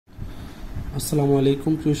আসসালামু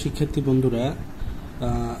আলাইকুম প্রিয় শিক্ষার্থী বন্ধুরা,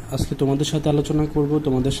 আজকে তোমাদের সাথে আলোচনা করব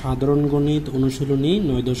তোমাদের সাধারণ গণিত অনুশীলনী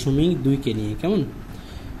 9.2 কে নিয়ে। কেমন?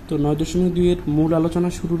 তো 9.2 এর মূল আলোচনা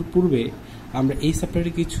শুরুর পূর্বে আমরা এই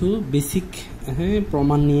চ্যাপ্টারে কিছু বেসিক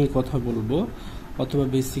প্রমাণ নিয়ে কথা বলবো, অথবা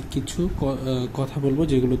বেসিক কিছু কথা বলবো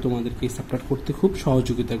যেগুলো তোমাদেরকে এই চ্যাপ্টার করতে খুব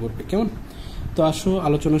সহযোগিতা করবে। কেমন? তো আসো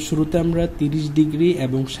আলোচনার শুরুতে আমরা 30 ডিগ্রি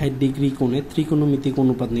এবং 60 ডিগ্রি কোণে ত্রিকোণমিতিক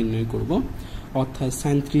অনুপাত নির্ণয় করব। অর্থাৎ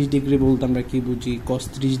সাইন 30 ডিগ্রি বলতে আমরা কি বুঝি, কস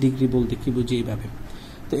 30 ডিগ্রি বলতে কি বুঝি, এইভাবে।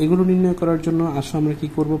 তো এগুলো নির্ণয় করার জন্য আসো আমরা কি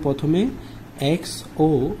করব, প্রথমে এক্স ও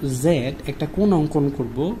জেড একটা কোণ অঙ্কন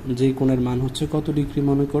করব, যে কোণের মান হচ্ছে কত ডিগ্রি,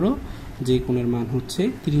 মনে করো যে কোণের মান হচ্ছে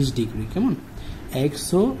 30 ডিগ্রি। কেমন? এক্স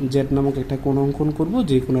ও জেড নামক একটা কোণ অঙ্কন করব,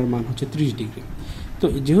 যে কোণের মান হচ্ছে 30 ডিগ্রি। তো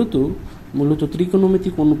যেহেতু মূলত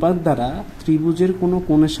ত্রিকোণমিতিক অনুপাত দ্বারা ত্রিভুজের কোনো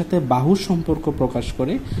কোণের সাথে বাহুর সম্পর্ক প্রকাশ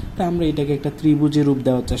করে, তা আমরা এটাকে একটা ত্রিভুজের রূপ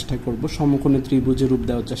দেওয়ার চেষ্টা করব, সমকোণে ত্রিভুজের রূপ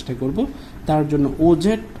দেওয়ার চেষ্টা করব। তার জন্য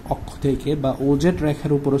ওজেড অক্ষ থেকে বা ওজেড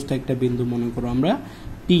রেখার উপরস্থ একটা বিন্দু মনে করো আমরা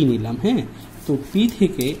পি নিলাম। তো পি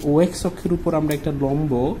থেকে ও এক্স অক্ষের উপর আমরা একটা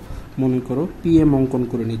লম্ব মনে করো পিএম অঙ্কন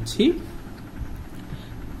করে নিচ্ছি,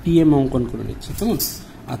 কেমন?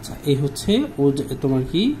 আচ্ছা, এই হচ্ছে তোমার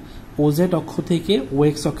কি ওজেড অক্ষ থেকে ও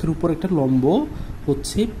এক্স অক্ষের উপর একটা লম্ব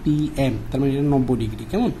হচ্ছে পিএম, তার মানে এটা 90 ডিগ্রি।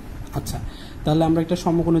 কেমন? আচ্ছা, তাহলে আমরা একটা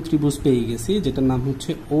সমকোণী ত্রিভুজ পেয়ে গেছি, যেটার নাম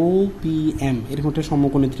হচ্ছে ও পিএম। এরকম একটা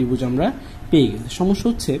সমকোণী ত্রিভুজ আমরা পেয়ে গেছি। সমস্যা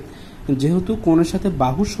হচ্ছে, যেহেতু কোণের সাথে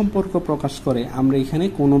বাহুর সম্পর্ক প্রকাশ করে, আমরা এখানে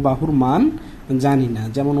কোনো বাহুর মান জানি না।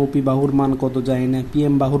 যেমন ওপি বাহুর মান কত জানি না,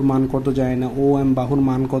 পিএম বাহুর মান কত জানি না, ও এম বাহুর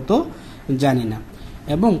মান কত জানি না।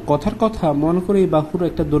 এবং কথার কথা, মনে করে এই বাহুর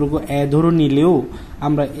একটা দৈর্ঘ্য এ ধরে নিলেও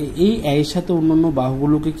আমরা এই এর সাথে অন্যান্য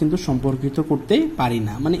বাহুগুলোকে কিন্তু সম্পর্কিত করতে পারি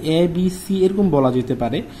না। মানে এ বি সি এরকম বলা যেতে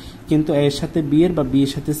পারে, কিন্তু এর সাথে বি এর বা বি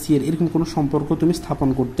এর সাথে সি এর এরকম কোনো সম্পর্ক তুমি স্থাপন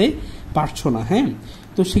করতে পারছো না।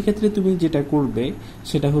 তো সেক্ষেত্রে তুমি যেটা করবে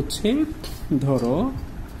সেটা হচ্ছে, ধরো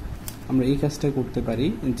আমরা এই কাজটা করতে পারি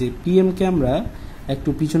যে পিএম কে আমরা একটু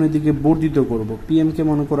পিছনের দিকে বর্ধিত করব। পিএম কে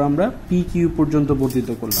মনে করো আমরা পি কিউ পর্যন্ত বর্ধিত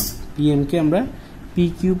করলাম, পিএম কে আমরা পি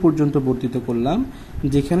কিউ পর্যন্ত বর্ধিত করলাম,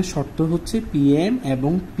 যেখানে শর্ত হচ্ছে পিএম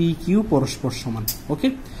এবং পি কিউ পরস্পর সমান। ওকে,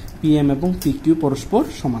 পিএম এবং পি কিউ পরস্পর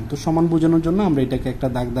সমান। তো সমান বোঝানোর জন্য আমরা এটাকে একটা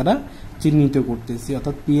দাগ দ্বারা চিহ্নিত করতেছি,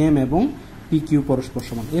 অর্থাৎ পিএম এবং পি কিউ পরস্পর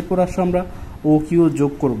সমান। এরপর আসো আমরা ও কিউ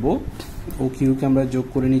যোগ করব, ও কিউকে আমরা যোগ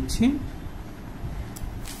করে নিচ্ছি।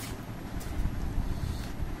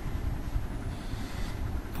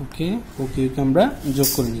 ওকে, ও কিউকে আমরা যোগ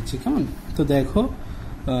করে নিচ্ছি। কেমন? তো দেখো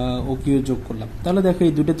ও কিউ যোগ করলাম। তাহলে দেখো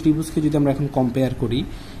এই দুটো ত্রিভুজকে যদি আমরা এখন কম্পেয়ার করি,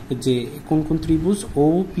 যে কোন কোন ত্রিভুজ ও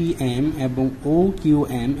পি এম এবং ও কিউ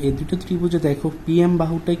এম, এই দুটো ত্রিভুজে দেখো পি এম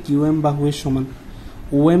বাহুটাই কিউ এম বাহুয়ের সমান,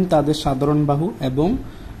 ও এম তাদের সাধারণ বাহু, এবং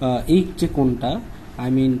এই যে কোণটা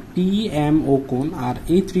পি এম ও কোণ আর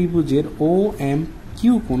এই ত্রিভুজের ও এম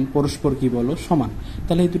কিউ কোণ পরস্পর কি বলো সমান।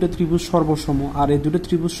 তাহলে এই দুটো ত্রিভুজ সর্বসম, আর এই দুটো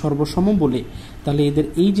ত্রিভুজ সর্বসম বলে তাহলে এদের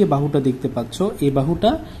এই যে বাহুটা দেখতে পাচ্ছ, এই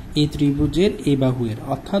বাহুটা এই ত্রিভুজের এই বাহুয়ের,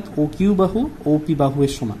 অর্থাৎ ও কিউ বাহু ও পি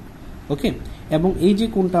বাহুয়ের সমান। ওকে, এবং এই যে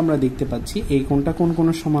কোণটা আমরা দেখতে পাচ্ছি, এই কোণটা কোন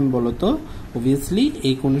কোণের সমান বলো তো? অবভিয়াসলি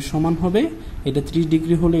এই কোণের সমান হবে, এটা 30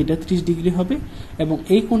 ডিগ্রি হলে এটা 30 ডিগ্রি হবে। এবং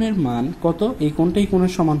এই কোণের মান কত? এই কোণটা এই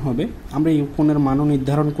কোণের সমান হবে। আমরা এই কোণের মানও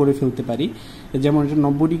নির্ধারণ করে ফেলতে পারি, যেমন এটা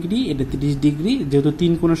 90 ডিগ্রি, এটা 30 ডিগ্রি, যেহেতু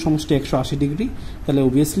তিন কোণের সমষ্টি 180 ডিগ্রি, তাহলে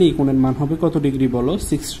অবভিয়াসলি এই কোণের মান হবে কত ডিগ্রি বলো?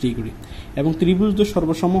 60 ডিগ্রি। এবং ত্রিভুজ তো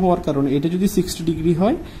সর্বসম হওয়ার কারণে এটা যদি 60 ডিগ্রি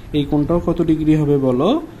হয়, এই কোণটাও কত ডিগ্রি হবে বলো?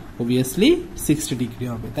 অবভিয়াসলি 60 ডিগ্রি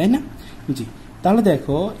হবে, তাই না? জি। তাহলে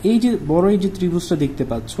দেখো এই যে বড় এই যে ত্রিভুজটা দেখতে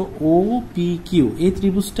পাচ্ছ ও পি কিউ, এই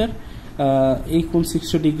ত্রিভুজটার এই কোণ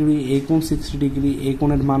 60 ডিগ্রি, এই কোণ 60 ডিগ্রি, এই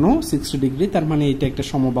কোণের মানও 60 ডিগ্রি, তার মানে এটা একটা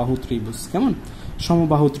সমবাহু ত্রিভুজ। কেমন?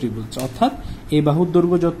 সমবাহু ত্রিভুজ, অর্থাৎ এই বাহুর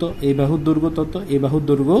দৈর্ঘ্য যত, এই বাহুর দৈর্ঘ্য তত, এই বাহুর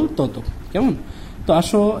দৈর্ঘ্য তত। কেমন? তো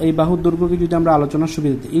আসো এই বাহুর দৈর্ঘ্যকে যদি আমরা আলোচনার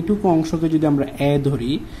সুবিধাতে এইটুকু অংশকে যদি আমরা এ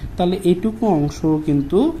ধরি, তাহলে এইটুকু অংশ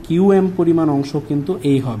কিন্তু কিউ এম পরিমাণ অংশ কিন্তু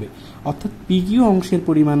এই হবে, অর্থাৎ পি কিউ অংশের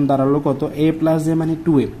পরিমাণ দাঁড়ালো কত? এ প্লাস এ মানে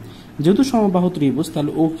 2a। যেহেতু সমবাহু ত্রিভুজ,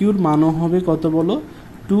 তাহলে ও কিউর মানও হবে কত বলো?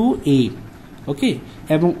 2a। ওকে,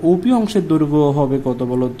 এবং ওপি অংশের দৈর্ঘ্য হবে কত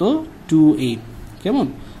বলো তো? 2a। কেমন?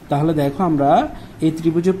 তাহলে দেখো আমরা এই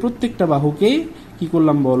ত্রিভুজের প্রত্যেকটা বাহুকে কি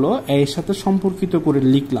করলাম বলো? এর সাথে সম্পর্কিত করে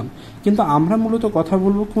লিখলাম। কিন্তু আমরা মূলত কথা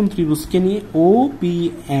বলবো কোন ত্রিভুজকে নিয়ে? ও পি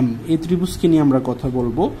এম, এই ত্রিভুজকে নিয়ে আমরা কথা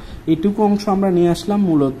বলবো। এটুকু অংশ আমরা নিয়ে আসলাম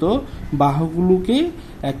মূলত বাহুগুলোকে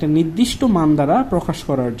একটা নির্দিষ্ট মান দ্বারা প্রকাশ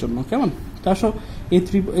করার জন্য। কেমন? তো আসো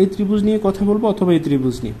এই ত্রিভুজ নিয়ে কথা বলবো অথবা এই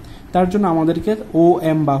ত্রিভুজ নিয়ে, তার জন্য আমাদেরকে ও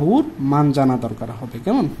এম বাহুর মান জানা দরকার হবে।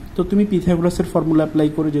 কেমন? তো তুমি পিথাগোরাসের ফর্মুলা অ্যাপ্লাই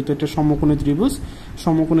করে, যেহেতু এটা সমকোণী ত্রিভুজ,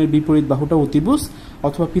 সমকোণের বিপরীত বাহুটা অতিভুজ,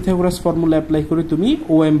 অথবা পিথাগোরাস ফর্মুলা অ্যাপ্লাই করে তুমি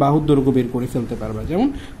OM বাহুর দৈর্ঘ্য বের করে ফেলতে পারবা। যেমন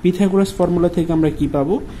পিথাগোরাস ফর্মুলা থেকে আমরা কি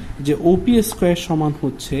পাবো, যে OP স্কয়ার সমান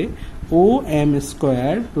হচ্ছে OM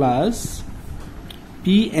square plus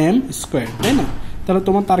PM square, তাই না? তাহলে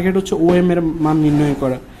তোমার টার্গেট হচ্ছে OM এর মান নির্ণয়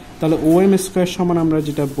করা। তাহলে OM স্কয়ার সমান আমরা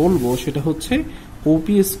যেটা বলবো সেটা হচ্ছে OP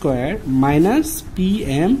square minus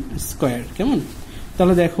PM square. কেমন?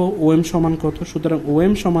 তাহলে দেখো OM সমান কত, সুতরাং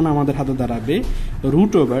OM সমান আমাদের হাতে দাঁড়াবে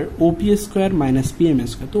root over OP square minus PM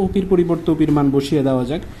square. তো OP এর পরিবর্তে OP এর মান বসিয়ে দেওয়া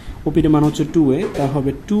যাক। OP এর মান হচ্ছে 2A, তা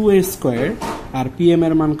হবে 2A স্কয়ার, আর PM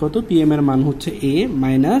এর মান কত, PM এর মান হচ্ছে A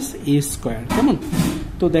মাইনাস A স্কয়ার। কেমন?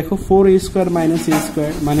 তো দেখো 4A square minus A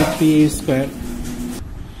square মানে 3A স্কয়ার।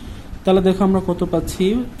 তাহলে দেখো আমরা কত পাচ্ছি,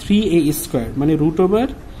 3A স্কয়ার মানে রুট ওভার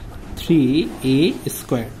 3A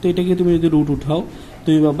স্কয়ার। তো এটাকে তুমি যদি রুট উঠাও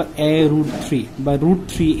তুমি পাবা a রুট 3 বা রুট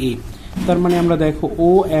 3a। তার মানে আমরা দেখো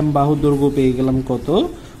OM বাহুর দৈর্ঘ্য পেয়ে গেলাম কত,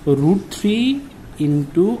 root 3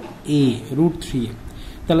 into a, root 3a।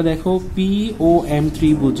 তাহলে দেখো POM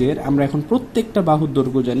ত্রিভুজের আমরা এখন প্রত্যেকটা বাহুর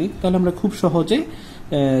দৈর্ঘ্য জানি, তাহলে আমরা খুব সহজে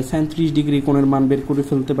sin 30 ডিগ্রি কোণের মান বের করে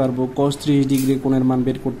ফেলতে পারবো, cos 30 ডিগ্রি কোণের মান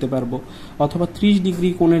বের করতে পারবো, অথবা 30 ডিগ্রি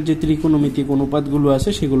কোণের যে ত্রিকোণমিতিক অনুপাতগুলো আছে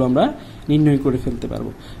সেগুলো আমরা নির্ণয় করে ফেলতে পারবো।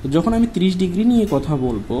 যখন আমি 30 ডিগ্রি নিয়ে কথা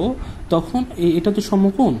বলবো তখন এটা তো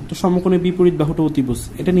সমকোণ, তো সমকোণের বিপরীত বাহুটা অতিভুজ,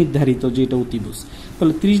 এটা নির্ধারিত যে এটা অতিভুজ।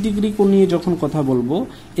 তাহলে 30 ডিগ্রি কোণ নিয়ে যখন কথা বলবো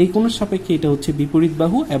এই কোণের সাপেক্ষে এটা হচ্ছে বিপরীত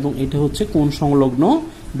বাহু এবং এটা হচ্ছে কোণ সংলগ্ন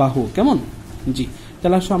বাহু। কেমন? জি।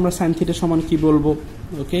 তাহলে আসলে আমরা sin থিটা সমান কি বলবো?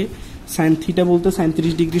 ওকে, sin থিটা বলতে sin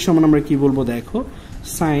 30 ডিগ্রি সমান আমরা কি বলবো, দেখো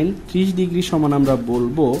sin 30 ডিগ্রি সমান আমরা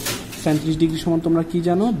বলবো, sin 30 ডিগ্রি সমান তোমরা কি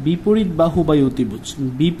জানো, বিপরীত বাহু বাই অতিভুজ।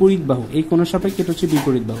 বিপরীত বাহু এই কোণের সাপেক্ষে এটা হচ্ছে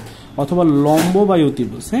বিপরীত বাহু, অথবা লম্ব বাই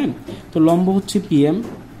অতিভুজ। হ্যাঁ, তো লম্ব হচ্ছে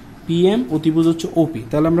PM, অতিভুজ হচ্ছে OP।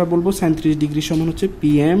 তাহলে আমরা বলবো sin 30 ডিগ্রি সমান হচ্ছে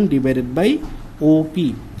PM divided by OP।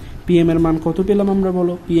 PM এর মান কত পেলাম আমরা,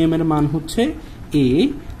 বলো? PM এর মান হচ্ছে A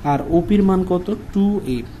আর OP এর মান কত,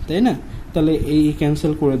 2A, তাই না? তাহলে এই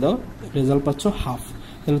ক্যান্সেল করে দাও, রেজাল্ট পাচ্ছ হাফ।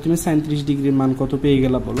 তাহলে তুমি sin 30 ডিগ্রির মান কত পেয়ে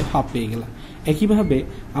গেলা, বলো? হাফ পেয়ে গেলা। একইভাবে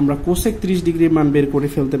আমরা কোসেক 30 ডিগ্রির মান বের করে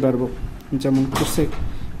ফেলতে পারবো। যেমন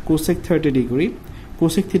কোসেক 30 ডিগ্রি,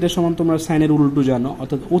 কোসেক থিটা সমান তোমরা সাইনের উল্টো জানো,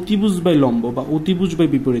 অর্থাৎ অতিভুজ বাই লম্ব বা অতিভুজ বাই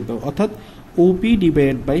বিপরীত বাহু, অর্থাৎ OP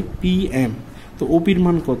ডিভাইডেড বাই PM। তো OP এর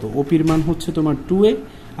মান কত, OP এর মান হচ্ছে তোমার 2A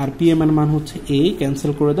আর PM এর মান হচ্ছে A,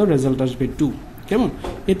 ক্যান্সেল করে দাও, রেজাল্ট আসবে 2। কেমন?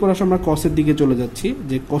 এরপর আসলে আমরা কসের দিকে চলে যাচ্ছি,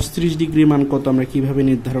 যে cos 30 ডিগ্রি মান কত আমরা কিভাবে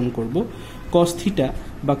নির্ধারণ করব। cos থিটা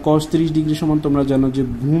বা cos 30 ডিগ্রি সমান তোমরা জানো যে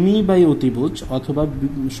ভূমি বাই অতিভুজ অথবা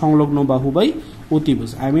সংলগ্ন বাহু বাই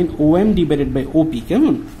অতিভুজ, I mean OM divided by OP।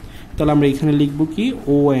 কেমন? তাহলে আমরা এখানে লিখবো কি,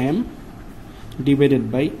 OM divided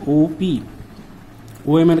by OP।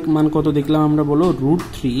 OM এর মান কত দেখলাম আমরা, বলো? রুট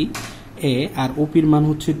 3A, আর OP এর মান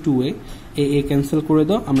হচ্ছে 2A। A ক্যান্সেল করে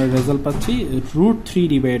দাও, আমরা রেজাল্ট পাচ্ছি রুট 3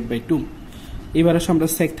 ডিভাইডেড বাই 2। এবার আসলে আমরা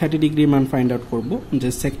sec 30 ডিগ্রি মান ফাইন্ড আউট করবো, যে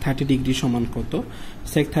sec 30 ডিগ্রি সমান কত।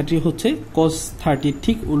 sec 30 হচ্ছে cos 30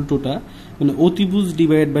 ঠিক উল্টোটা, মানে অতিভুজ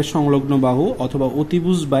ডিভাইড বাই সংলগ্ন বাহু অথবা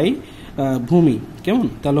অতিভুজ বাই ভূমি। কেমন?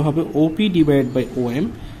 তাহলে হবে OP ডিভাইড বাই OM।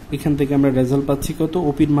 এখান থেকে আমরা রেজাল্ট পাচ্ছি কত,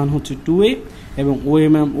 OP এর মান হচ্ছে 2A এবং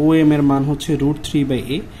OM এর মান হচ্ছে রুট 3 বাই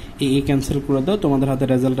A। ক্যান্সেল করে দাও, তোমাদের হাতে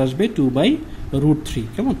রেজাল্ট আসবে 2 বাই রুট 3।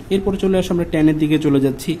 কেমন? এরপরে চলে আসে আমরা tan এর দিকে চলে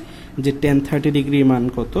যাচ্ছি, যে tan 30 ডিগ্রি মান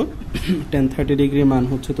কত। tan 30 ডিগ্রি মান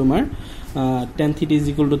হচ্ছে তোমার tan theta is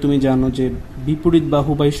equal to, তুমি জানো যে বিপরীত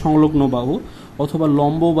বাহু বাই সংলগ্ন বাহু অথবা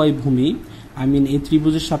লম্ব বাই ভূমি, আই মিন এই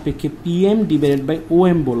ত্রিভুজের সাপেক্ষে PM ডিভাইডেড বাই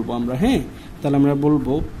OM বলবো আমরা। হ্যাঁ, তাহলে আমরা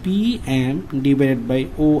বলবো PM ডিভাইডেড বাই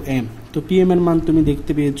OM। তো PM এর মান তুমি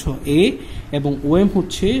দেখতে পেয়েছো A এবং OM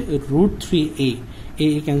হচ্ছে রুট 3A।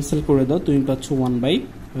 ক্যান্সেল করে দাও, তুমি পাচ্ছ 1 বাই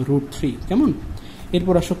রুট 3। কেমন?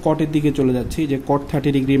 এরপর আসো কটের দিকে চলে যাচ্ছি, যে cot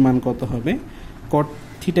 30 ডিগ্রির মান কত হবে। cot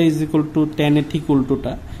theta is equal to tan এর ঠিক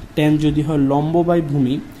উল্টোটা, tan যদি হয় লম্ব বাই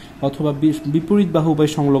ভূমি অথবা বিপরীত বাহু বাই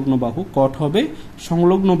সংলগ্ন বাহু, cot হবে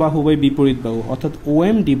সংলগ্ন বাহু বাই বিপরীত বাহু, অর্থাৎ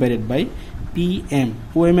OM divided by PM।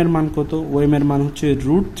 OM এর মান কত, OM এর মান হচ্ছে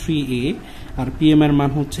রুট 3A আর PM এর মান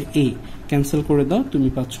হচ্ছে A। ক্যান্সেল করে দাও, তুমি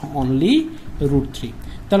পাচ্ছ অনলি রুট 3।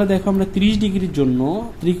 তাহলে দেখো আমরা 30 ডিগ্রির জন্য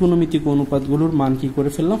ত্রিকোণমিতিক অনুপাতগুলোর মান কি করে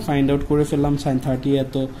ফেললাম, ফাইন্ড আউট করে ফেললাম। sin 30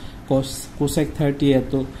 এত, cosec 30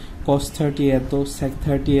 এত, cos 30 এত, sec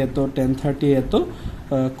 30 এত, tan 30 এত,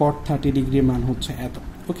 cot 30 ডিগ্রির মান হচ্ছে এত।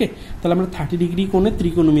 ওকে, তাহলে আমরা 30 ডিগ্রি কোণে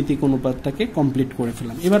ত্রিকোণমিতিক অনুপাতটাকে কমপ্লিট করে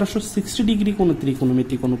ফেললাম। এবার আসো 60 ডিগ্রি কোণে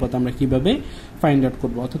ত্রিকোণমিতিক অনুপাত আমরা কিভাবে ফাইন্ড আউট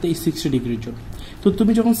করবো, অর্থাৎ এই 60 ডিগ্রির জন্য। তো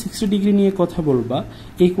তুমি যখন 60 ডিগ্রি নিয়ে কথা বলবা,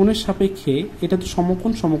 এই কোণের সাপেক্ষে এটা তো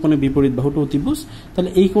সমকোণ, সমকোণের বিপরীত বাহুটা অতিভুজ, তাহলে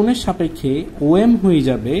এই কোণের সাপেক্ষে OM হয়ে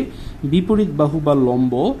যাবে বিপরীত বাহু বা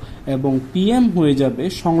লম্ব এবং PM হয়ে যাবে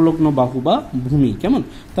সংলগ্ন বাহু বা ভূমি। কেমন?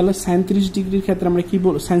 তাহলে sin 30 ডিগ্রির ক্ষেত্রে আমরা কি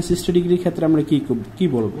বলবো, sin 60 ডিগ্রির ক্ষেত্রে আমরা কি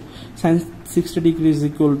বলবো? sin 60 degree is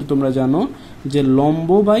equal to, তোমরা জানো যে লম্ব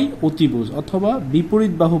বাই অতিভুজ অথবা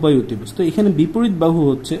বিপরীত বাহু বাই অতিভুজ। তো এখানে বিপরীত বাহু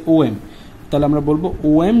হচ্ছে OM, তাহলে আমরা বলবো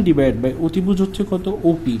OM ডিভাইড বাই অতিভুজ হচ্ছে কত?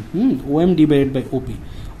 OP। OM divide by OP।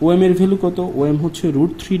 OM এর ভ্যালু কত? OM হচ্ছে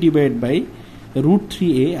 √3 divide by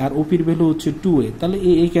 √3a, R OP এর ভ্যালু হচ্ছে 2a। তাহলে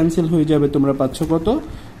a ক্যান্সেল হয়ে যাবে, তোমরা পাচ্ছ কত?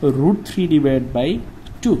 √3 ডিভাইড বাই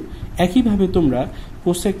 2। একইভাবে তোমরা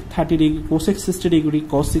cosec 30 degree, cosec 60 degree,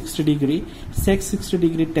 cos 60 degree, sec 60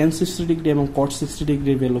 degree, tan 60 degree এবং cot 60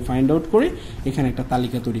 ডিগ্রির ভ্যালু ফাইন্ড আউট করে এখানে একটা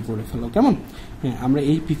তালিকা তৈরি করে ফেলো। কেমন? হ্যাঁ, আমরা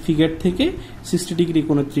এই ফিগার থেকে 60 ডিগ্রি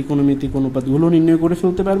কোণের ত্রিকোণমিতিক অনুপাতগুলো নির্ণয় করে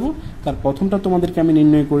ফেলতে পারবো। তার প্রথমটা তোমাদেরকে আমি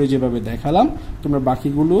নির্ণয় করে যেভাবে দেখালাম, তোমরা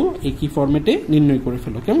বাকিগুলো একই ফরম্যাটে নির্ণয় করে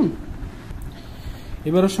ফেলো। কেমন?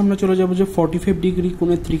 এবার সামনে চলে যাবো যে 45 ডিগ্রি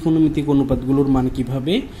কোণের ত্রিকোণমিতিক অনুপাতগুলোর মান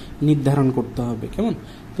কিভাবে নির্ধারণ করতে হবে। কেমন?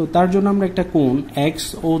 তো তার জন্য আমরা একটা কোণ x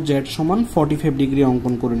ও z সমান 45 ডিগ্রি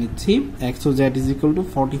অঙ্কন করে নিচ্ছি। x O z is equal to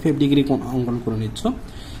 45 degree কোণ অঙ্কন করে নিচ্ছ।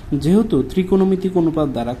 যেহেতু ত্রিকোণমিতিক অনুপাত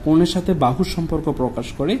দ্বারা কোণের সাথে বাহুর সম্পর্ক প্রকাশ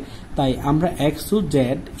করে, তাই আমরা x ও z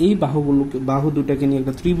এই বাহু দুটাকে নিয়ে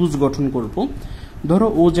একটা ত্রিভুজ গঠন করব। ধরো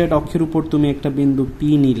ও z অক্ষের উপর তুমি একটা বিন্দু P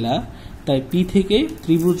নিলা, তাই P থেকে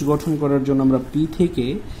ত্রিভুজ গঠন করার জন্য আমরা P থেকে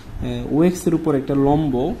OX এর উপর একটা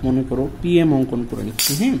লম্ব মনে করো PM অঙ্কন করে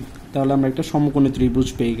নিচ্ছি। হ্যাঁ, তাহলে আমরা একটা সমকোণী ত্রিভুজ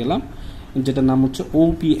পেয়ে গেলাম, যেটার নাম হচ্ছে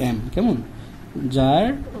OPM। কেমন? যার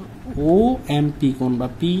OMP কোণ বা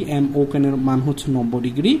PMO কোণের মান হচ্ছে 90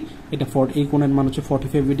 ডিগ্রি, এটা এই কোণের মান হচ্ছে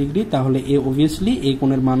 45 ডিগ্রি। তাহলে অবভিয়াসলি এই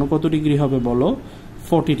কোণের মানও কত ডিগ্রি হবে বলো?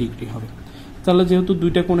 40 ডিগ্রি হবে। তাহলে যেহেতু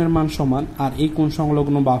দুইটা কোণের মান সমান, আর এই কোণ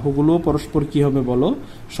সংলগ্ন বাহুগুলো পরস্পর কি হবে বলো?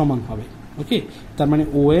 সমান হবে। ওকে, তার মানে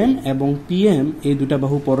OM এবং PM এই দুটা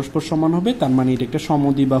বাহু পরস্পর সমান হবে, তার মানে এটা একটা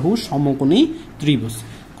সমদ্বিবাহু সমকোণী ত্রিভুজ।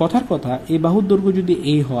 কথার কথা, এই বাহুর দৈর্ঘ্য যদি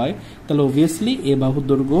A হয়, তাহলে অবভিয়াসলি এই বাহুর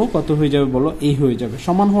দৈর্ঘ্য কত হয়ে যাবে বলো? A হয়ে যাবে।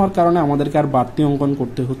 সমান হওয়ার কারণে আমাদেরকে আর বাড়তি অঙ্কন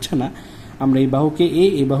করতে হচ্ছে না। আমরা এই বাহুকে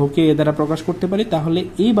এই বাহুকে এ দ্বারা প্রকাশ করতে পারি, তাহলে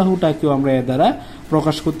এই বাহুটাকেও আমরা এ দ্বারা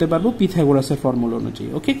প্রকাশ করতে পারবো পিথাগোরাসের ফর্মুলা অনুযায়ী।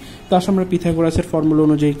 ওকে, তো আসলে আমরা পিথাগোরাসের ফর্মুলা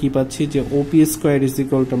অনুযায়ী কি পাচ্ছি? যে OP square is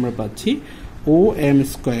equal to আমরা পাচ্ছি OM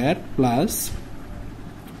square plus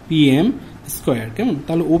PM square. কেমন?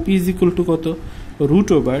 তাহলে OP ইজ ইকুয়াল টু কত?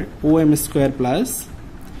 √OM square plus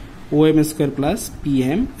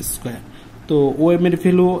PM square. তো OM এর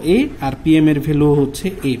ভ্যালু A আর PM এর ভ্যালু হচ্ছে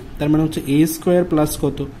A, তার মানে হচ্ছে A স্কয়ার প্লাস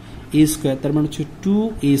কত? A স্কয়ার, তার মানে হচ্ছে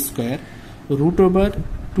 2A স্কয়ার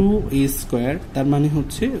 √2A স্কয়ার, তার মানে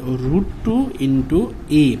হচ্ছে √2 ইন্টু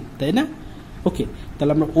A, তাই না? ওকে,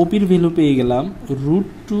 তাহলে আমরা OP এর ভ্যালু পেয়ে গেলাম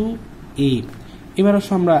 √2A। এবার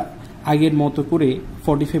আসলে আমরা আগের মতো করে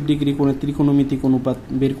 45 ডিগ্রি কোণের ত্রিকোণমিতিক অনুপাত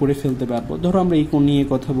বের করে ফেলতে পারবো। ধরো আমরা এই কোণ নিয়ে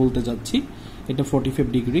কথা বলতে যাচ্ছি, এটা 45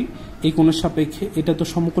 ডিগ্রি, এই কোণের সাপেক্ষে এটা তো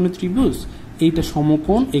সমকোণী ত্রিভুজ, এইটা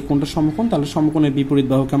সমকোণ, এই কোণটা সমকোণ, তাহলে সমকোণের বিপরীত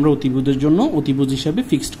বাহুকে আমরা অতিভুজের জন্য অতিভুজ হিসাবে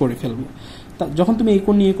ফিক্সড করে ফেলবো। যখন তুমি এই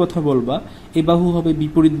কোণ নিয়ে কথা বলবা, এই বাহু হবে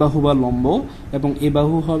বিপরীত বাহু বা লম্ব এবং এই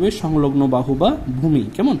বাহু হবে সংলগ্ন বাহু বা ভূমি।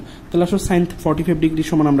 কেমন? তাহলে আসলে sin 45 ডিগ্রি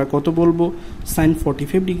সমান আমরা কত বলবো? sin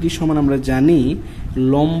 45 ডিগ্রি সমান আমরা জানি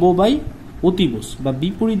লম্ব বাই অতিভুজ বা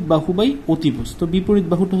বিপরীত বাহু বাই অতিভুজ। তো বিপরীত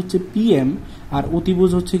বাহুটা হচ্ছে PM আর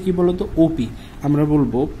অতিভুজ হচ্ছে কি বলতো? OP। আমরা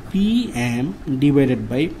বলবো PM divided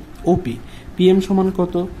by OP। PM সমান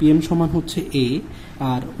কত? PM সমান হচ্ছে A,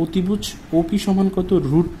 আর অতিভুজ OP সমান কত?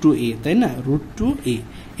 √2A, তাই না? √2A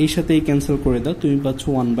এর সাথে এই ক্যান্সেল করে দাও, তুমি পাচ্ছ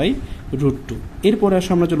 1/√2। এরপরে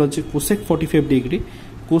আসলে আমরা চলে যাচ্ছি কোসেক 45 ডিগ্রি।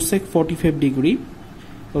 কোসেক 45 ডিগ্রি,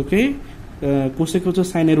 ওকে, কোসেক হচ্ছে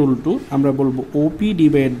সাইনের উল্টো, আমরা বলবো OP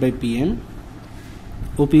divide by PM।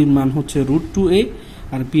 OP এর মান হচ্ছে √2A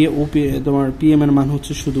আর তোমার PM এর মান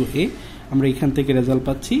হচ্ছে শুধু A। আমরা এখান থেকে রেজাল্ট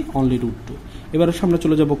পাচ্ছি অনলি √2। এবার আমরা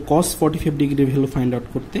চলে যাব cos 45 ডিগ্রির ভ্যালু ফাইন্ড আউট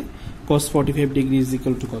করতে। cos 45 degree is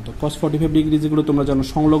equal to কত? cos 45 ডিগ্রি যেগুলো তোমরা জানো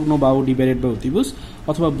সংলগ্ন বাহু ডিভাইডেড বাই অতিভুজ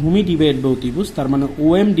অথবা ভূমি ডিভাইড বাই অতিভুজ, তার মানে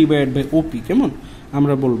OM ডিভাইড বাই OP। কেমন?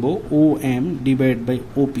 আমরা বলবো OM ডিভাইড বাই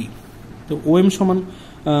OP। তো OM সমান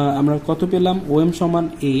আমরা কত পেলাম? OM সমান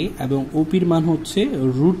A এবং OP এর মান হচ্ছে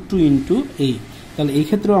 √2 ইন্টু A। তাহলে এই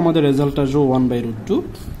ক্ষেত্রেও আমাদের রেজাল্ট আসবে 1/√2।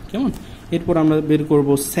 কেমন? এরপর আমরা বের করব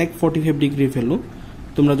sec 45 ডিগ্রি ভ্যালু।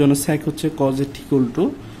 তোমরা জানো sec হচ্ছে cos এর ঠিক উল্টো,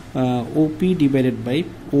 OP ডিভাইডেড বাই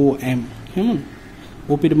OM। কেমন?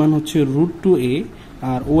 OP এর মান হচ্ছে √2A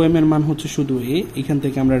আর OM এর মান হচ্ছে শুধু A। এখান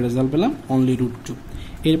থেকে আমরা রেজাল্ট পেলাম অনলি √2।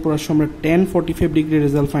 এরপর আসলে আমরা tan 45 degree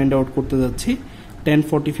result find out করতে যাচ্ছি। tan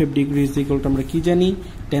 45 degree is equal to আমরা কি জানি,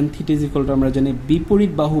 tan theta is equal to আমরা জানি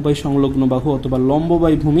বিপরীত বাহু বাই সংলগ্ন বাহু অথবা লম্ব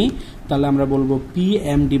বাই ভূমি। তাহলে আমরা বলবো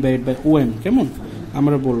PM ডিভাইড বাই OM। কেমন,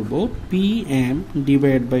 আমরা বলবো PM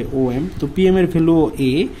ডিভাইড বাই OM। তো PM এর ভ্যালু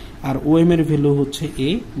A আর OM এর ভ্যালু হচ্ছে A,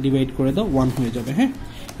 ডিভাইড করে দাও 1 হয়ে যাবে। হ্যাঁ,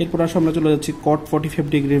 এরপর আসলে আমরা চলে যাচ্ছি cot 45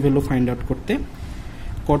 ডিগ্রির ভ্যালু ফাইন্ড আউট করতে।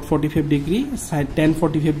 cot 45 ডিগ্রি tan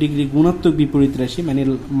 45 ডিগ্রি গুণাত্মক বিপরীত রাশি, মানে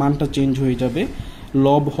মানটা চেঞ্জ হয়ে যাবে,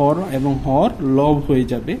 লব হর এবং হর লব হয়ে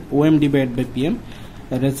যাবে, OM divide by PM,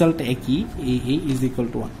 result একই, A ইজ ইকুয়াল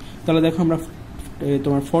টু 1। তাহলে দেখো আমরা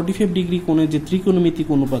তোমার 45 ডিগ্রি কোণের যে ত্রিকোণমিতিক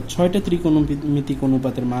অনুপাত, 6টা ত্রিকোণমিতিক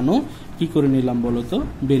অনুপাতের মানও কি করে নিলাম বলো তো,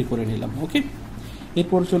 বের করে নিলাম। ওকে,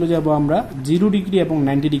 এরপর চলে যাব আমরা 0 ডিগ্রি এবং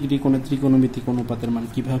 90 ডিগ্রি কোণের ত্রিকোণমিতিক অনুপাতের মান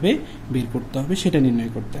কিভাবে বের করতে হবে সেটা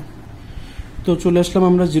নির্ণয় করতে। তো চলে আসলাম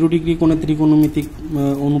আমরা 0 ডিগ্রি কোণের ত্রিকোণমিতিক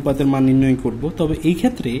অনুপাতের মান নির্ণয় করব। তবে এই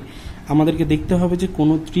ক্ষেত্রে আমাদেরকে দেখতে হবে যে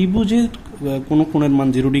কোনো ত্রিভুজের কোনো কোণের মান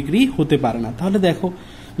 0 ডিগ্রি হতে পারে না। তাহলে দেখো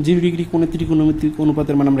 0 ডিগ্রি কোণের ত্রিকোণমিতিক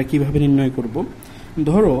অনুপাতের মান আমরা কিভাবে নির্ণয় করব।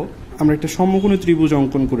 ধরো আমরা একটা সমকোণী ত্রিভুজ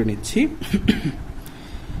অঙ্কন করে নিচ্ছি।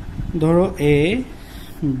 ধরো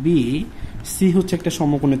ABC হচ্ছে একটা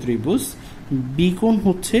সমকোণী ত্রিভুজ, বি কোণ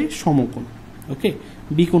হচ্ছে সমকোণ। ওকে,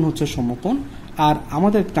 বি কোণ হচ্ছে সমকোণ, আর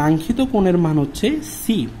আমাদের কাঙ্ক্ষিত কোণের মান হচ্ছে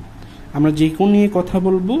সি। আমরা যে কোণ নিয়ে কথা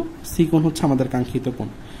বলবো সি কোণ হচ্ছে আমাদের কাঙ্ক্ষিত কোণ।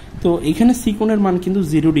 তো এখানে সি কোণের মান কিন্তু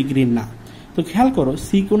 0 ডিগ্রি না। তো খেয়াল করো,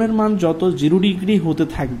 সি কোণের মান যত 0 ডিগ্রি হতে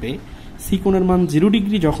থাকবে, সি কোণের মান 0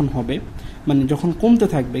 ডিগ্রি যখন হবে, মানে যখন কমতে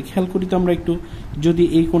থাকবে, খেয়াল করি তো আমরা একটু, যদি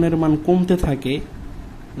এই কোণের মান কমতে থাকে,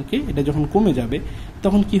 ওকে, এটা যখন কমে যাবে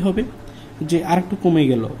তখন কি হবে, যে আর একটু কমে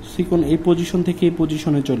গেল, সি কোণ এই পজিশন থেকে এই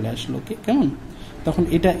পজিশনে চলে আসলো। ওকে, কেমন, তখন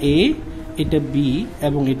এটা A, এটা B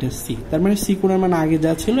এবং এটা C, তার মানে সি কোণের মান আগে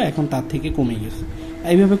যা ছিল এখন তার থেকে কমে গেছে।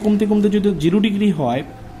 এইভাবে কমতে কমতে যদি 0 ডিগ্রি হয়,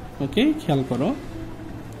 ওকে, খেয়াল করো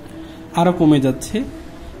আরো কমে যাচ্ছে,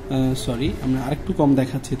 সরি আমরা আরেকটু কম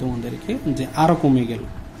দেখাচ্ছি তোমাদেরকে, যে আরো কমে গেল।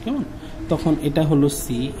 কেমন, তখন এটা হলো C,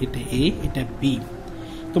 এটা A, এটা B।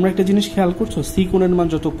 তোমরা একটা জিনিস খেয়াল করছো, সি কোণের মান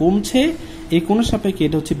যত কমছে, এই কোণের সাপেক্ষে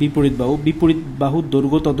এটা হচ্ছে বিপরীত বাহু, বিপরীত বাহুর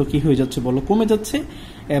দৈর্ঘ্য তত কি হয়ে যাচ্ছে বলো, কমে যাচ্ছে,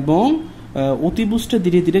 এবং অতিভুজটা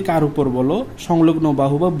ধীরে ধীরে কার উপর বলো, সংলগ্ন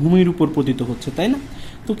বাহু বা ভূমির উপর পতিত হচ্ছে, তাই না?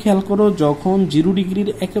 তো খেয়াল করো, যখন 0 ডিগ্রির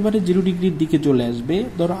একেবারে 0 ডিগ্রির দিকে চলে আসবে,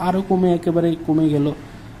 ধরো আরো কমে একেবারে কমে গেল,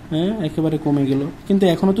 হ্যাঁ একেবারে কমে গেল, কিন্তু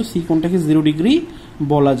এখনো তো সি কোণটাকে 0 ডিগ্রি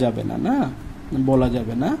বলা যাবে না, না বলা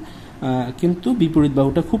যাবে না, কিন্তু বিপরীত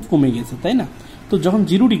বাহুটা খুব কমে গেছে, তাই না? তো যখন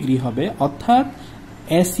 0 ডিগ্রি হবে, অর্থাৎ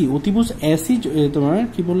এসি, অতিভুজ এসি, তোমার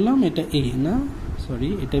কি বললাম, এটা এ না, সরি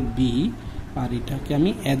এটা বি, আর এটাকে আমি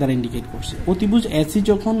এ দ্বারা ইন্ডিকেট করছি। অতিভুজ এসি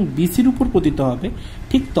যখন বিসির উপর পতিত হবে,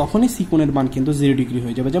 ঠিক তখনই সি কোণের মান কিন্তু 0 ডিগ্রি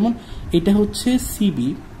হয়ে যাবে। যেমন এটা হচ্ছে সিবি,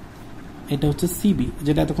 এটা হচ্ছে সিবি,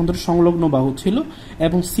 যেটা এতক্ষণ ধরে সংলগ্ন বাহু ছিল,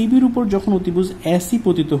 এবং সিবির উপর যখন অতিভুজ এসি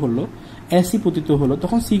পতিত হলো,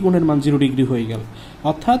 তখন সি কোণের মান 0 ডিগ্রি হয়ে গেল।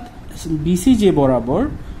 অর্থাৎ বিসি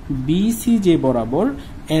যে বরাবর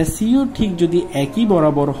এসিও ঠিক যদি একই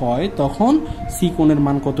বরাবর হয়, তখন সি কোণের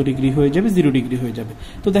মান কত ডিগ্রি হয়ে যাবে, 0 ডিগ্রি হয়ে যাবে।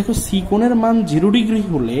 তো দেখো, সি কোণের মান 0 ডিগ্রি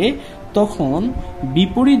হলে তখন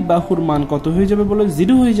বিপরীত বাহুর মান কত হয়ে যাবে বলো,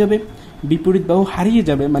 0 হয়ে যাবে। বিপরীত বাহু হারিয়ে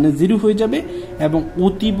যাবে, মানে 0 হয়ে যাবে, এবং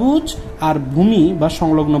অতিভুজ আর ভূমি বা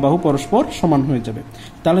সংলগ্ন বাহু পরস্পর সমান হয়ে যাবে।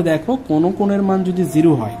 তাহলে দেখো, কোন কোণের মান যদি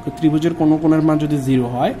 0 হয়, ত্রিভুজের কোন কোণের মান যদি 0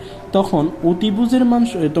 হয়, তখন অতিভুজের মান,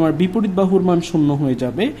 তোমার বিপরীত বাহুর মান 0 হয়ে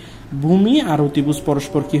যাবে, ভূমি আর অতিভুজ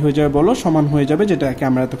পরস্পর কি হয়ে যাবে বলো, সমান হয়ে যাবে, যেটাকে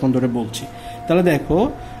আমরা এতক্ষণ ধরে বলছি। তাহলে দেখো,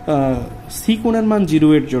 সি কোণের মান 0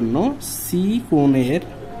 এর জন্য সি কোণের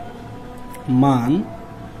মান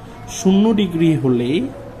 0 ডিগ্রি হলে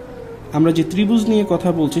আমরা যে ত্রিভুজ নিয়ে কথা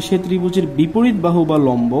বলছি, সেই ত্রিভুজের বিপরীত বাহু বা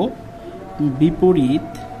লম্ব, বিপরীত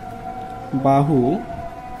বাহু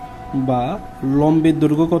বা লম্বের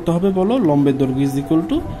দৈর্ঘ্য কত হবে বলো, লম্বের দৈর্ঘ্য ইজ ইকুয়াল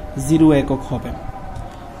টু 0 একক হবে,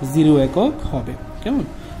 0 একক হবে। কেমন,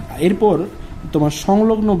 এরপর তোমার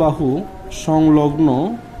সংলগ্ন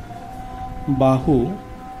বাহু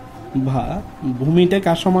বা ভূমিটা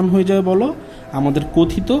কার সমান হয়ে যাবে বলো, আমাদের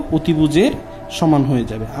কথিত অতিভুজের সমান হয়ে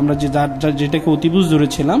যাবে। আমরা যেটাকে অতিভুজ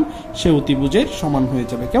ধরেছিলাম, সে অতিভুজের সমান হয়ে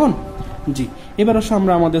যাবে। কেমন, জি। এবার আসো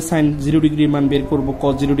আমরা আমাদের সাইন 0 ডিগ্রির মান বের করব,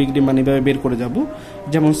 কস 0 ডিগ্রির মান এভাবে বের করে যাব।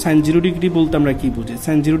 যেমন সাইন 0 ডিগ্রি বলতে আমরা কি বুঝি,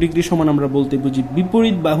 সাইন 0 ডিগ্রি সমান আমরা বলতে বুঝি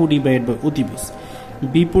বিপরীত বাহু ডিভাইড বাই অতিভুজ,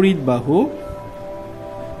 বিপরীত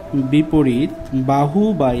বাহু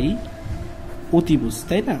বাই অতিভুজ,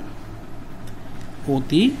 তাই না,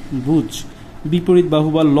 অতিভুজ, বিপরীত বাহু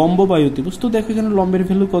বা লম্ব বাই অতিভুজ। তো দেখো এখানে লম্বের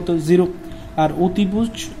ভ্যালু কত, 0, আর অতিভুজ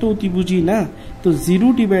তো অতিভুজই না, তো 0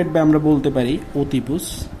 ডিভাইড বাই আমরা বলতে পারি অতিভুজ।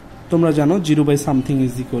 তোমরা জানো 0 by something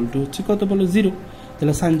is equal to হচ্ছে কত বলো, 0।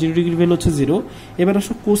 তাহলে সাইন 0 ডিগ্রি ভ্যালু হচ্ছে 0। এবার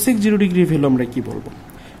আসো কোসেক 0 ডিগ্রি ভ্যালু আমরা কি বলবো?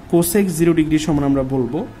 কোসেক 0 ডিগ্রি সমান আমরা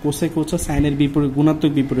বলবো কোসেক হচ্ছে সাইনের বিপরীত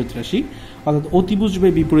গুণাত্মক বিপরীত রাশি, অর্থাৎ অতিভুজ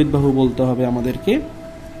বাই বিপরীত বাহু বলতে হবে আমাদেরকে,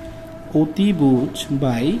 অতিভুজ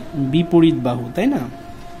বাই বিপরীত বাহু, তাই না,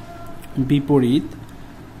 বিপরীত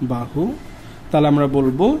বাহু। তাহলে আমরা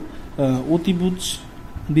বলবো অতিভুজ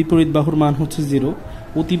বিপরীত বাহুর মান হচ্ছে 0,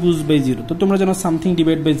 অতিভুজ বাই 0। তো তোমরা জানো সামথিং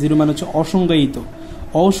ডিভাইড বাই 0 মানে হচ্ছে অসংজ্ঞায়িত,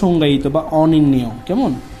 অসংজ্ঞায়িত বা অনির্ণেয়,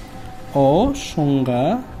 কেমন,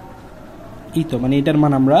 অসংজ্ঞায়িত মানে এটার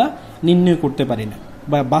মান আমরা নির্ণয় করতে পারি না,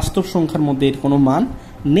 বা বাস্তব সংখ্যার মধ্যে এর কোনো মান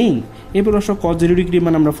নেই। এরপর অবশ্য cos 0 ডিগ্রির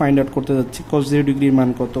মান আমরা ফাইন্ড আউট করতে যাচ্ছি। cos 0 ডিগ্রির মান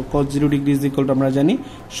কত? cos 0 degree is equal to আমরা জানি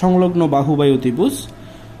সংলগ্ন বাহু বাই অতিভুজ,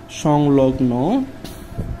 সংলগ্ন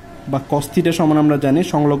বা cos থিটা সমান আমরা জানি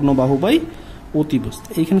সংলগ্ন বাহু বাই অতিভুজ।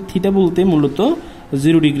 এইখানে থিটা বলতে মূলত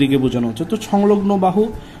 0 ডিগ্রিকে বোঝানো হচ্ছে। তো সংলগ্ন বাহু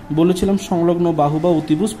বলেছিলাম, সংলগ্ন বাহু বা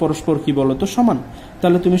অতিভুজ পরস্পর কি বলতো? সমান।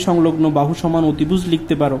 তাহলে তুমি সংলগ্ন বাহু সমান অতিভুজ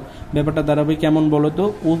লিখতে পারো। ব্যাপারটা দাঁড়াবে কেমন বলতো?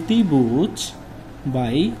 অতিভুজ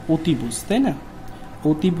বাই অতিভুজ, তাই না,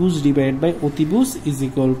 অতিভুজ ডিভাইড বাই অতিভুজ ইজ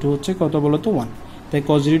ইকুয়াল টু হচ্ছে কত বলতো? 1। তাই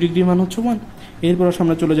cos 0 ডিগ্রি মান হচ্ছে 1। এরপর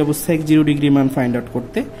আমরা চলে যাব sec 0 ডিগ্রি মান ফাইন্ড আউট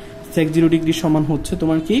করতে। sec 0 ডিগ্রি সমান হচ্ছে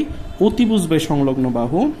তোমার কি? অতিভুজ বাই সংলগ্ন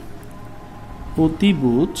বাহু,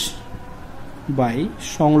 অতিভুজ বাই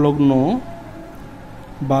সংলগ্ন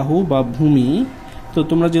বাহু বা ভূমি। তো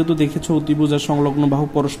তোমরা যেহেতু দেখেছো অতিভুজ আর সংলগ্ন বাহু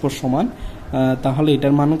পরস্পর সমান, তাহলে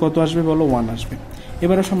এটার মান কত আসবে বলো? 1 আসবে।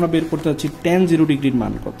 এবার আমরা বের করতে যাচ্ছি tan 0 ডিগ্রির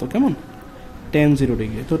মান কত, কেমন, tan 0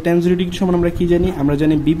 ডিগ্রি। তো tan 0 ডিগ্রি সমান আমরা কি জানি? আমরা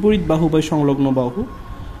জানি বিপরীত বাহু বাই সংলগ্ন বাহু,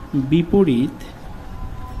 বিপরীত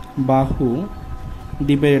বাহু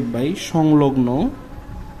ডিভাইডেড বাই সংলগ্ন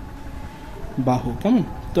বাহু, কেমন।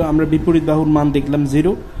 তো আমরা বিপরীত বাহুর মান দেখলাম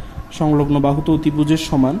 0, সংলগ্ন বাহু তো অতিভুজের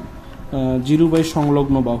সমান 0 বাই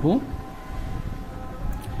সংলগ্ন বাহু,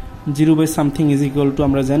 0 by something is equal to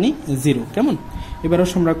আমরা জানি 0, কেমন। এবার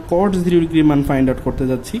আমরা cos 0 ডিগ্রির মান ফাইন্ড আউট করতে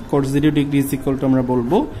যাচ্ছি। cos 0 degree is equal to আমরা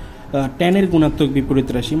বলবো tan এর গুণাত্মক বিপরীত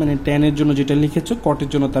রাশি, মানে tan এর জন্য যেটা লিখেছো cot এর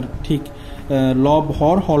জন্য তার ঠিক লব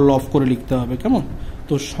হর লব করে লিখতে হবে, কেমন।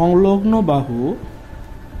 তো সংলগ্ন বাহু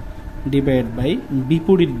ডিভাইড বাই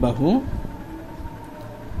বিপরীত বাহু,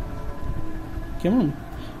 কেমন,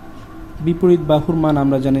 বিপরীত বাহুর মান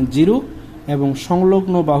আমরা জানি 0 এবং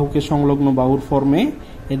সংলগ্ন বাহুকে সংলগ্ন বাহুর ফর্মে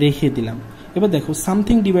রেখে দিলাম। এবার দেখো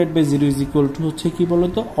something divide by 0 is equal to হচ্ছে কি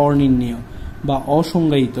বলতো? অনির্ণেয় বা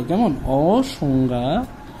অসংজ্ঞায়িত, কেমন,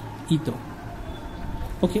 অসংজ্ঞায়িত।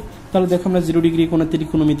 ওকে, তাহলে দেখো আমরা 0 ডিগ্রি কোণে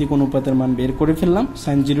ত্রিকোণমিতিক অনুপাতের মান বের করে ফেললাম।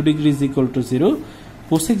 Sign 0 degree is equal to 0,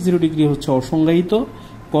 cosec 0 degree হচ্ছে অসংজ্ঞায়িত,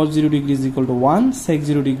 cos 0 degree is equal to 1, sec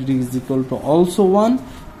 0 degree is equal to also 1,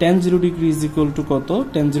 tan 0 degree is equal to কত?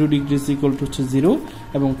 tan 0 degree is equal to হচ্ছে 0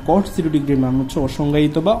 এবং cos 0 ডিগ্রির মান হচ্ছে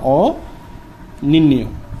অসংজ্ঞায়িত বা অনির্ণেয়,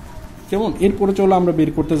 কেমন। এরপরে চলো আমরা বের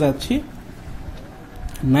করতে যাচ্ছি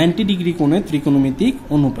 90 ডিগ্রি কোণে ত্রিকোণমিতিক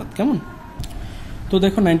অনুপাত, কেমন। তো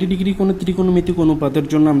দেখো 90 ডিগ্রি কোণে ত্রিকোণমিতিক অনুপাতের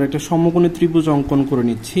জন্য আমরা একটা সমকোণী ত্রিভুজ অঙ্কন করে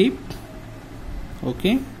নিচ্ছি।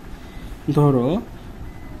 ওকে, ধরো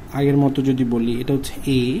আগের মতো যদি বলি এটা হচ্ছে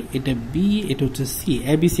এ, এটা বি, এটা হচ্ছে সি,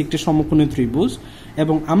 এবিসি একটা সমকোণী ত্রিভুজ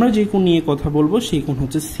এবং আমরা যে কোণ নিয়ে কথা বলবো সেই কোণ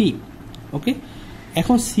হচ্ছে সি। ওকে,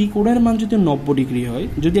 এখন সি কোণের মান যদি 90 ডিগ্রি হয়,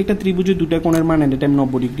 যদি একটা ত্রিভুজে দুটা কোণের মান এট এ টাইম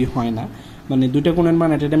 90 ডিগ্রি হয় না, মানে দুটা কোণের মান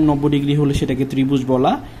এট এ টাইম 90 ডিগ্রি হলে সেটাকে ত্রিভুজ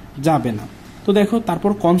বলা যাবে না। তো দেখো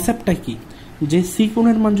তারপর কনসেপ্টটা কি, যে সি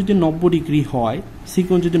কোণের মান যদি 90 ডিগ্রি হয়, সি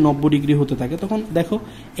কোণ যদি 90 ডিগ্রি হতে থাকে, তখন দেখো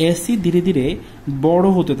এসি ধীরে ধীরে বড়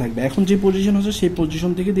হতে থাকবে। এখন যে পজিশন হচ্ছে সেই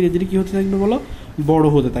পজিশন থেকে ধীরে ধীরে কি হতে থাকবে বলো? বড়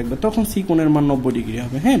হতে থাকবে। তখন সি কোণের মান 90 ডিগ্রি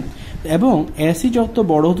হবে, হ্যাঁ। এবং এসি যত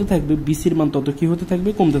বড় হতে থাকবে বিসির মান তত কি হতে থাকবে?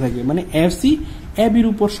 কমতে থাকবে। মানে এসি এবির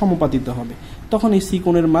উপর সমাপাতিত হবে। তখন এই সি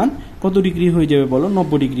কোণের মান কত ডিগ্রি হয়ে যাবে বলো?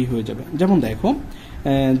 90 ডিগ্রি হয়ে যাবে। যেমন দেখো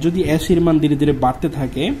যদি এসির মান ধীরে ধীরে বাড়তে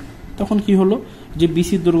থাকে তখন কি হলো? যে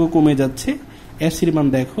বিসির দৈর্ঘ্য কমে যাচ্ছে, এসির মান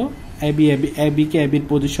দেখো এবিকে এবির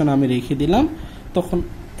পজিশন আমি রেখে দিলাম, তখন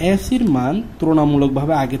এসির মান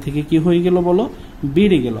তুলনামূলকভাবে আগে থেকে কি হয়ে গেল বলো?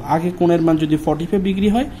 বেড়ে গেল। আগে কোণের মান যদি 45 ডিগ্রি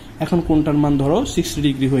হয়, এখন কোণটার মান ধরো 60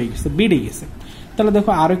 ডিগ্রি হয়ে গেছে, বেড়ে গেছে। তাহলে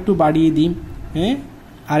দেখো আর একটু বাড়িয়ে দিই, হ্যাঁ,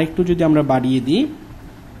 আরেকটু যদি আমরা বাড়িয়ে দিই,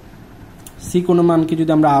 সি কোণের মানকে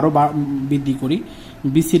যদি আমরা আরো বৃদ্ধি করি,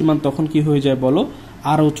 বিসির মান তখন কি হয়ে যায় বলো?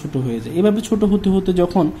 আরো ছোট হয়ে যায়। এভাবে ছোট হতে হতে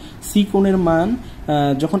যখন সি কোণের মান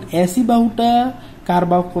যখন এসি বাহুটা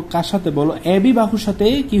কার সাথে বলো? এবি বাহুর সাথে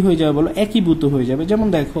কি হয়ে যাবে বলো? একীভূত হয়ে যাবে। যেমন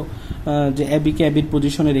দেখো যে এবিকে এবির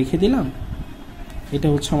পজিশনে রেখে দিলাম, এটা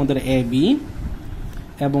হচ্ছে আমাদের এবি,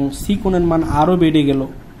 এবং সি কোণের মান আরো বেড়ে গেল,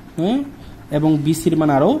 হ্যাঁ, এবং বিসির মান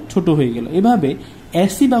আরো ছোট হয়ে গেল। এভাবে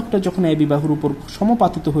এসি বাহুটা যখন এবি বাহুর উপর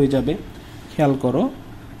সমাপাতিত হয়ে যাবে, খেয়াল করো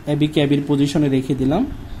এবিকে এবির পজিশনে রেখে দিলাম,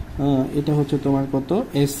 এটা হচ্ছে তোমার কত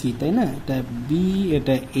এসি, তাই না? এটা বি,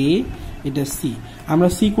 এটা এ, এটা সি। আমরা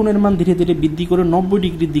সি কোণের মান ধীরে ধীরে বৃদ্ধি করে 90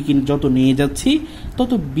 ডিগ্রির দিকে যত নিয়ে যাচ্ছি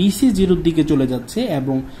তত বিসি জিরোর দিকে চলে যাচ্ছে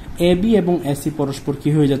এবং এবি এবং এসি পরস্পর কি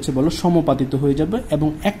হয়ে যাচ্ছে বলো, সমানুপাতিত হয়ে যাবে। এবং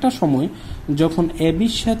একটা সময় যখন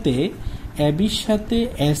এবির সাথে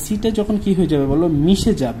এসিটা যখন কি হয়ে যাবে বলো,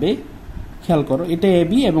 মিশে যাবে, খেয়াল করো এটা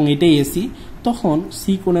এবি এবং এটাই এসি, তখন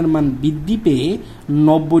সি কোণের মান বৃদ্ধি পেয়ে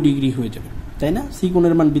 90 ডিগ্রি হয়ে যাবে, তাই না? সি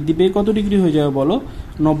কোণের মান বৃদ্ধি পেয়ে কত ডিগ্রি হয়ে যাবে বলো,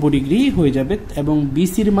 90 ডিগ্রি হয়ে যাবে এবং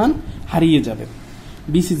বিসির মান হারিয়ে যাবে,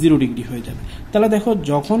 বিসি 0 ডিগ্রি হয়ে যাবে। তাহলে দেখো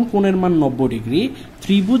যখন কোণের মান 90 ডিগ্রি,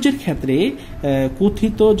 ত্রিভুজের ক্ষেত্রে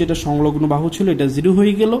কথিত যেটা সংলগ্ন বাহু ছিল এটা 0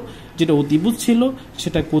 হয়ে গেল, যেটা অতিভুজ ছিল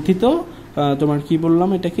সেটা কথিত তোমার কি বললাম,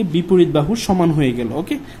 এটাকে বিপরীত বাহুর সমান হয়ে গেল।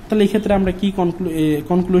 ওকে, তাহলে এই ক্ষেত্রে আমরা কি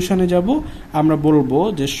কনক্লুশনে যাব, আমরা বলবো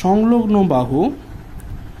যে সংলগ্ন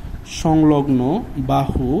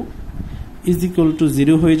বাহু ইজ ইকুয়াল টু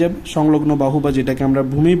 0 হয়ে যাবে। সংলগ্ন বাহু বা যেটাকে আমরা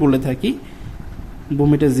ভূমি বলে থাকি,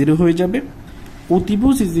 ভূমিটা 0 হয়ে যাবে।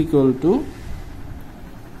 অতিভুজ ইজ ইকুয়াল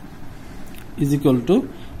টু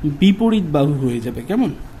বিপরীত বাহু হয়ে যাবে,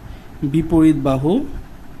 কেমন? বিপরীত বাহু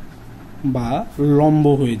বা লম্ব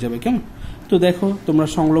হয়ে যাবে, কেমন? তো দেখো তোমরা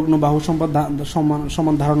সংলগ্ন বাহু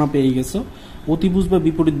সমান ধারণা পেয়ে গেছো, অতিভুজ বা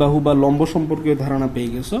বিপরীত বাহু বা লম্ব সম্পর্কে ধারণা পেয়ে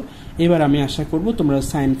গেছো। এবার আমি আশা করব তোমরা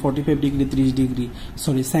সাইন 45 ডিগ্রি 30 ডিগ্রি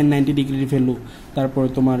সাইন 90 ডিগ্রির ভ্যালু, তারপরে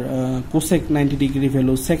তোমার কোসেক 90 ডিগ্রি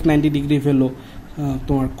ভ্যালু, সেক 90 ডিগ্রি ভ্যালু,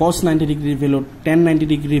 তোমার কস 90 degree value, tan 90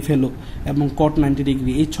 degree value এবং কট 90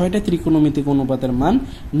 ডিগ্রি, এই 6টা ত্রিকোণমিতিক অনুপাতের মান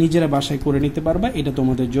নিজেরা বাসায় করে নিতে পারবা। এটা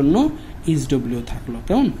তোমাদের জন্য SW থাকলো,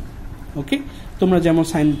 কেমন? ওকে, তোমরা যেমন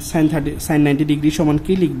সাইন 90 ডিগ্রি সমান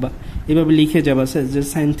কি লিখবা, এভাবে লিখে যাবা যে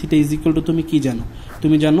sine theta is equal to, তুমি কি জানো?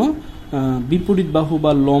 তুমি জানো বিপরীত বাহু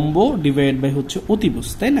বা লম্ব ডিভাইড বাই হচ্ছে অতিভুজ,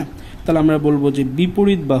 তাই না? তাহলে আমরা বলবো যে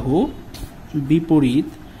বিপরীত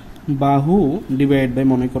বাহু ডিভাইড বাই,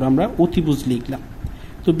 মনে করো আমরা অতিভুজ লিখলাম।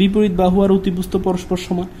 তো বিপরীত বাহু আর অতিভুজ তো পরস্পর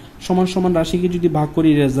সমান রাশিকে যদি ভাগ করি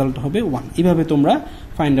রেজাল্ট হবে 1। এভাবে তোমরা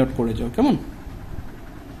ফাইন্ড আউট করে যাও, কেমন?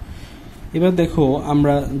 এবার দেখো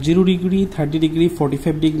আমরা 0 ডিগ্রি, 30 ডিগ্রি,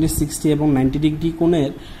 45 ডিগ্রি, 60 এবং 90 ডিগ্রি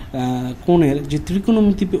কোণের যে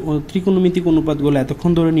ত্রিকোণমিতিক অনুপাতগুলো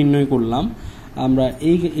এতক্ষণ ধরে নির্ণয় করলাম, আমরা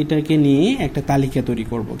এটাকে নিয়ে একটা তালিকা তৈরি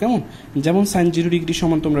করব, কেমন? যেমন সাইন 0 ডিগ্রি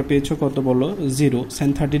সমান তোমরা পেয়েছো কত বলো, 0।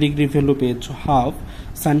 সাইন 30 ডিগ্রি ভ্যালু পেয়েছো হাফ,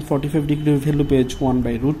 সাইন 45 ডিগ্রি ভ্যালু পেয়েছো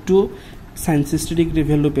 1/√2, সাইন 60 ডিগ্রি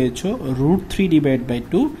ভ্যালু পেয়েছো √3 ডিভাইড বাই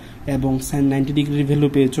 2 এবং সাইন 90 ডিগ্রি ভ্যালু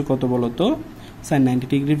পেয়েছো কত বলো তো, সাইন 90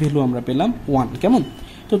 ডিগ্রি ভ্যালু আমরা পেলাম 1, কেমন?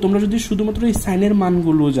 তো তোমরা যদি শুধুমাত্র এই সাইনের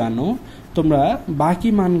মানগুলো জানো, তোমরা বাকি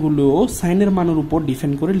মানগুলো সাইনের মানের উপর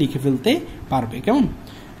ডিপেন্ড করে লিখে ফেলতে পারবে, কেমন?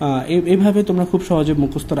 এইভাবে তোমরা খুব সহজে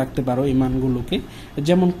মুখস্থ রাখতে পারো এই মানগুলোকে।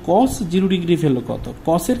 যেমন কস 0 ডিগ্রি ভ্যালু কত,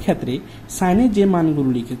 কসের ক্ষেত্রে সাইনে যে মানগুলো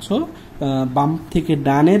লিখেছো, বাম থেকে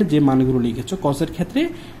ডানের যে মানগুলো লিখেছো, কসের ক্ষেত্রে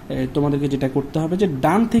তোমাদেরকে যেটা করতে হবে যে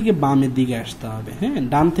ডান থেকে বামের দিকে আসতে হবে। হ্যাঁ,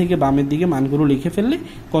 ডান থেকে বামের দিকে মানগুলো লিখে ফেললে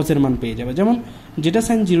কসের মান পেয়ে যাবে। যেমন যেটা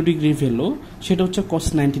সাইন 0 ডিগ্রি ভ্যালু সেটা হচ্ছে কস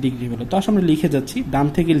 90 ডিগ্রি ভ্যালু। তো আমরা লিখে যাচ্ছি, ডান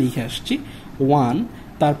থেকে লিখে আসছি 1,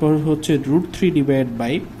 তারপর হচ্ছে √3 ডিভাইড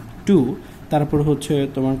বাই 2, তারপর হচ্ছে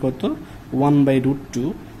তোমার কত 1/√2,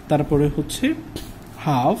 তারপরে হচ্ছে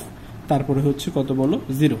হাফ, তারপরে হচ্ছে কত বলো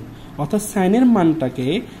 0। অর্থাৎ সাইনের মানটাকে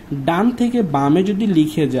ডান থেকে বামে যদি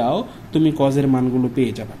লিখে যাও তুমি কজের মানগুলো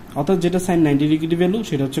পেয়ে যাবে। অর্থাৎ যেটা সাইন 90 ডিগ্রি ভ্যালু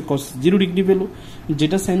সেটা হচ্ছে কস 0 ডিগ্রি ভ্যালু,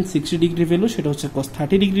 যেটা সাইন 60 ডিগ্রি ভ্যালু সেটা হচ্ছে কস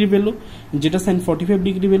 30 ডিগ্রি ভ্যালু, যেটা সাইন 45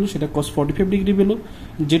 ডিগ্রি ভ্যালু সেটা কস 45 ডিগ্রি ভ্যালু,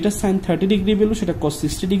 যেটা সাইন 30 ডিগ্রি ভ্যালু সেটা কস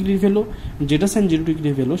 60 ডিগ্রি ভ্যালু, যেটা সাইন 0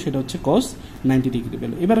 ডিগ্রি ভ্যালু সেটা হচ্ছে কস 90 ডিগ্রি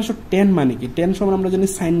ভ্যালু। এবার আসো টেন মানে কি, টেন সমান আমরা জানি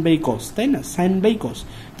সাইন বাই কস, তাই না? Sign by cos.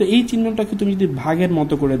 তো এই চিহ্নটাকে তুমি যদি ভাগের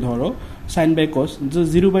মতো করে ধরো, sign by cos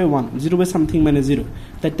 0/1, 0 by something মানে 0,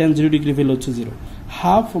 তাই টেন 0 ডিগ্রি ভ্যালু হচ্ছে 0।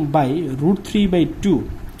 হাফ বাই √3/2,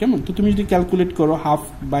 কেমন? তো তুমি যদি ক্যালকুলেট করো হাফ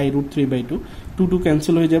বাই √3/2, 2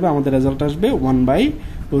 ক্যান্সেল হয়ে যাবে, আমাদের রেজাল্ট আসবে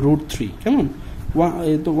 1/√3, কেমন?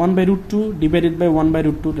 তো 1/√2 ডিভাইডেড বাই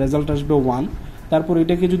 1/√2, রেজাল্ট আসবে 1। তারপর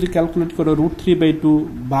এটাকে যদি ক্যালকুলেট করো √3/2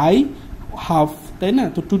 বাই হাফ, তাই না?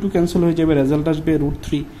 তো 2 ক্যান্সেল হয়ে যাবে, রেজাল্ট আসবে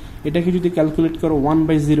 √3। এটাকে যদি ক্যালকুলেট করো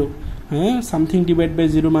 1/0, হ্যাঁ, সামথিং ডিভাইড বাই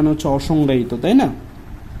 0 মানে হচ্ছে অসংজ্ঞায়িত, তাই না?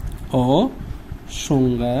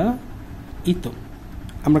 অসংজ্ঞায়িত।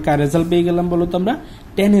 আমরা কার রেজাল্ট পেয়ে গেলাম বলো তো? আমরা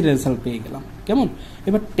টেনের রেজাল্ট পেয়ে গেলাম, কেমন?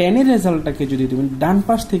 এবার টেনের রেজাল্টটাকে যদি তুমি ডান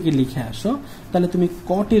পাশ থেকে লিখে আসো তাহলে তুমি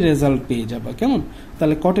কটের রেজাল্ট পেয়ে যাবে, কেমন?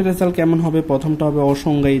 তাহলে কটের রেজাল্ট কেমন হবে? প্রথমটা হবে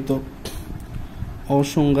অসংজ্ঞায়িত,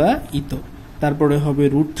 তারপরে হবে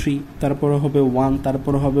 √3, তারপরে হবে 1,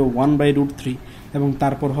 তারপরে হবে 1/√3 এবং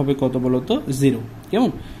তারপর হবে কত বলো তো 0,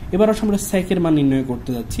 কেমন? এবার আসলে আমরা স্যাকের মান নির্ণয় করতে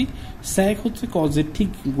যাচ্ছি। স্যাক হচ্ছে কজের ঠিক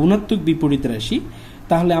গুণাত্মক বিপরীত রাশি।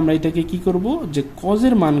 তাহলে আমরা এটাকে কি করব, যে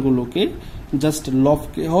কজের মানগুলোকে জাস্ট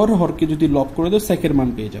লবকে হরকে যদি লব করে দাও স্যাকের মান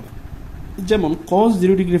পেয়ে যাবে। যেমন cos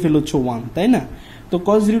 0 ডিগ্রি ফেল হচ্ছে 1, তাই না? তো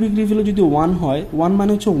cos 0 ডিগ্রি ফেল যদি 1 হয়, 1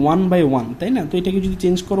 মানে হচ্ছে 1/1, তাই না? তো এটাকে যদি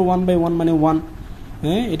চেঞ্জ করো 1/1 মানে 1,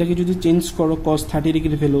 হ্যাঁ, এটাকে যদি চেঞ্জ করো cos 30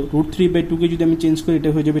 ডিগ্রি ফেল √3/2 কে যদি আমি চেঞ্জ করি এটা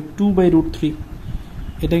হয়ে যাবে 2/√3।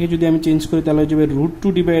 এটাকে যদি আমি চেঞ্জ করি তাহলে হয়ে যাবে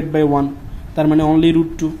 √2/1, তার মানে অনলি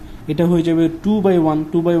 √2। এটা হয়ে যাবে 2/1,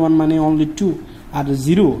 2/1 মানে অনলি 2। আর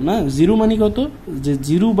 0 না, 0 মানে কত, যে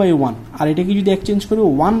 0/1। আর এটাকে যদি এক্সচেঞ্জ করি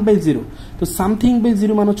 1/0, তো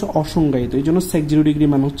something/0 মান হচ্ছে অসংজ্ঞায়িত। এই জন্য sec 0 ডিগ্রি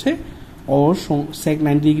মান হচ্ছে sec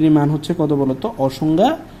 90 ডিগ্রি মান হচ্ছে কত বলতো,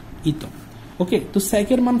 অসংজ্ঞায়িত। ওকে, তো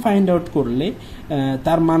সেকের মান ফাইন্ড আউট করলে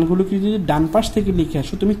তার মানগুলোকে যদি ডান পাশ থেকে লিখে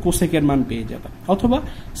আসো তুমি কোসেকের মান পেয়ে যাবে। অথবা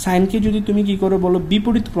সাইনকে যদি তুমি কি করো বলো,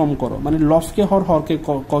 বিপরীত ক্রম করো, মানে লফকে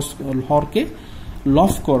হরকে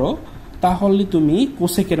লফ করো, তাহলে তুমি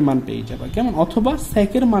কোসেকের মান পেয়ে যাবে, কেমন? অথবা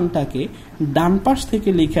সেকের মানটাকে ডান পাশ থেকে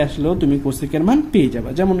লিখে আসলেও তুমি কোসেকের মান পেয়ে যাবে।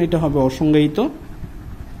 যেমন এটা হবে অসংজ্ঞায়িত,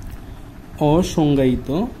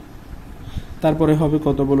 তারপরে হবে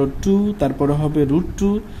কত বলো 2, তারপরে হবে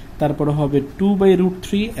 √2, তারপরে হবে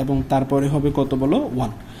 2/√3 এবং তারপরে হবে কত বলো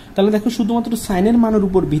 1। তাহলে দেখো শুধুমাত্র সাইনের মানের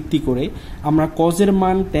উপর ভিত্তি করে আমরা কজের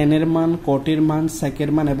মান, ট্যানের মান, কটের মান, সেকের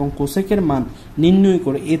মান এবং কোসেকের মান নির্ণয়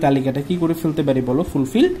করে এই তালিকাটা কি করে ফেলতে পারি বলো,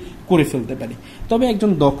 ফুলফিল করে ফেলতে পারি। তবে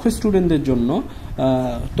একজন দক্ষ স্টুডেন্টদের জন্য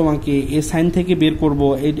তোমাকে এই সাইন থেকে বের করব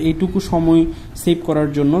এইটুকু সময় সেভ করার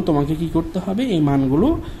জন্য তোমাকে কি করতে হবে, এই মানগুলো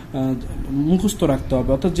মুখস্থ রাখতে হবে।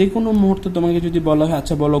 অর্থাৎ যে কোনো মুহূর্তে তোমাকে যদি বলা হয়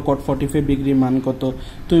আচ্ছা বলো cot 45 ডিগ্রির মান কত,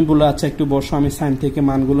 তুমি বলো আচ্ছা একটু বসো আমি সাইন থেকে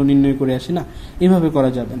মানগুলো নির্ণয় করে আসি, না, এভাবে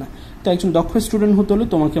করা যাবে না। তো একজন দক্ষ স্টুডেন্ট হতে হলে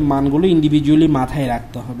তোমাকে মানগুলো ইন্ডিভিজুয়ালি মাথায়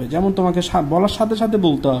রাখতে হবে। যেমন তোমাকে বলার সাথে সাথে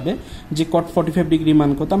বলতে হবে যে cot 45 ডিগ্রি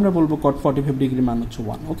মান কত, আমরা বলবো cot 45 ডিগ্রি মান হচ্ছে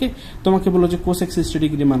 1। ওকে, তোমাকে বলো যে cosec 60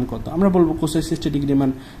 ডিগ্রি মান কত, আমরা বলবো cosec 60 ডিগ্রি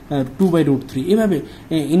মান 2/√3। এভাবে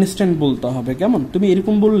ইনস্ট্যান্ট বলতে হবে, কেমন? তুমি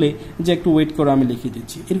এরকম বললে যে একটু ওয়েট করো আমি লিখে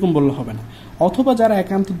দিচ্ছি, এরকম বললে হবে না। অথবা যারা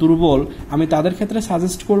একান্ত দুর্বল, আমি তাদের ক্ষেত্রে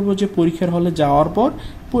সাজেস্ট করব যে পরীক্ষার হলে যাওয়ার পর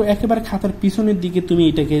একেবারে খাতার পিছনের দিকে তুমি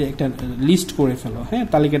এটাকে একটা লিস্ট করে ফেলো, হ্যাঁ,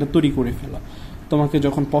 তালিকাটা তৈরি করে ফেলো। তোমাকে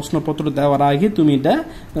যখন প্রশ্নপত্র দেওয়ার আগে তুমি এটা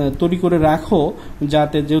তৈরি করে রাখো,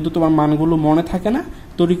 যাতে যেহেতু তোমার মানগুলো মনে থাকে না,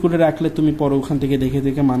 তৈরি করে রাখলে তুমি পরে ওখান থেকে দেখে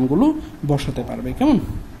দেখে মানগুলো বসাতে পারবে, কেমন?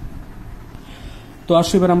 তো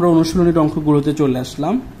আসলে এবার আমরা অনুশীলনীর অঙ্কগুলোতে চলে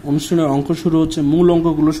আসলাম। অনুশীলনের অঙ্ক শুরু হচ্ছে, মূল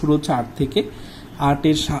অঙ্কগুলো শুরু হচ্ছে 8 থেকে।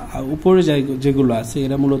 8-এর উপরে যেগুলো আছে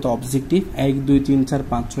এরা মূলত অবজেক্টিভ, 1, 2, 3, 4,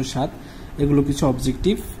 5, 6, 7 এগুলো কিছু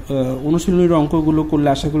অবজেক্টিভ। অনুশীলনীর অঙ্কগুলো করলে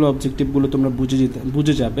আশা করি অবজেক্টিভগুলো তোমরা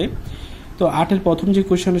বুঝে যাবে। তো 8-এর প্রথম যে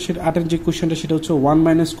কোয়েশ্চেনটা, সেটা 8-এর যে কোয়েশ্চেনটা সেটা হচ্ছে 1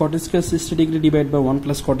 - cot square 60 degree divide by 1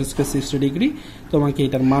 + cot square 60 degree. তোমাকে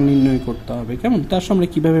এটার মান নির্ণয় করতে হবে, কেমন? তার সামনে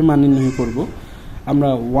কিভাবে মান নির্ণয় করব, আমরা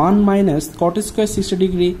 1 - cot স্কয়ার 60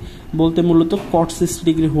 ডিগ্রি বলতে মূলত cot 60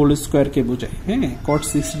 ডিগ্রি হোল স্কয়ারকে বোঝায়, হ্যাঁ, cot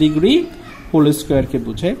 60 ডিগ্রি হোল স্কয়ারকে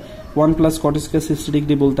বোঝায়। 1 + cot স্কয়ার 60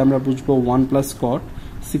 ডিগ্রি বলতে আমরা বুঝবো 1 + cot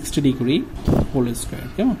 60 ডিগ্রি হোল স্কয়ার,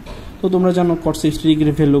 কেমন? তো তোমরা জানো cot 60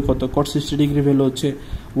 ডিগ্রি ভ্যালু কত, cot 60 ডিগ্রি ভ্যালু হচ্ছে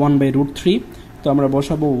 1/√3। তো আমরা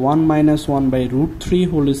বসাবো 1 - 1/√3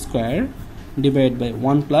 whole square divide by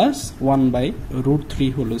 1 + 1/√3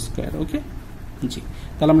 whole square. ওকে, জি,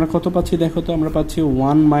 তাহলে আমরা কত পাচ্ছি দেখো তো, আমরা পাচ্ছি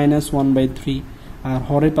 1 - 1/3 আর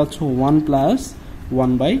হরে পাচ্ছ 1 +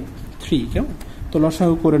 1/3, কেমন? তো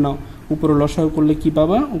লসাগু করে নাও, উপরে লসাগু করলে কি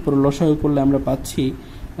পাবা, উপরে লসাগু করলে আমরা পাচ্ছি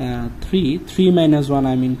 3 -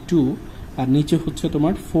 1 2, আর নিচে হচ্ছে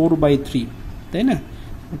তোমার 4/3, তাই না?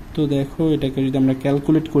 তো দেখো এটাকে যদি আমরা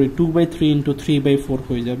ক্যালকুলেট করি 2/3 × 3/4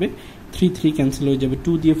 হয়ে যাবে, 3 ক্যান্সেল হয়ে যাবে,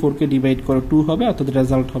 2 দিয়ে 4 কে ডিভাইড করো 2 হবে, অর্থাৎ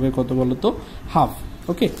রেজাল্ট হবে কত বলো তো, হাফ।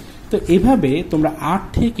 ওকে, তো এভাবে তোমরা 8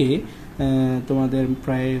 থেকে তোমাদের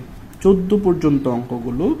প্রায় 14 পর্যন্ত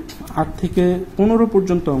অঙ্কগুলো, 8 থেকে 15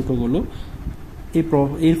 পর্যন্ত অঙ্কগুলো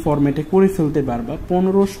এই ফরম্যাটে করে ফেলতে পারবা।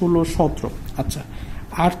 15, 16, 17, আচ্ছা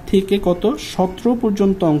 8 থেকে কত 17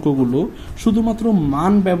 পর্যন্ত অঙ্কগুলো শুধুমাত্র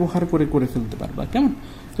মান ব্যবহার করে ফেলতে পারবা, কেমন?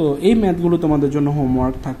 তো এই ম্যাথগুলো তোমাদের জন্য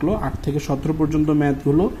হোমওয়ার্ক থাকলো। 8 থেকে 17 পর্যন্ত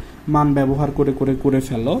ম্যাথগুলো মান ব্যবহার করে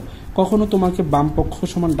ফেলো। কখনো তোমাকে বাম পক্ষ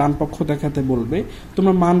সমান ডান পক্ষ দেখাতে বলবে,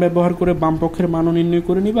 তোমরা মান ব্যবহার করে বাম পক্ষের মানও নির্ণয়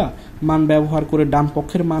করে নিবা, মান ব্যবহার করে ডান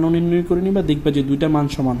পক্ষের মানও নির্ণয় করে নিবা, দেখবা যে দুইটা মান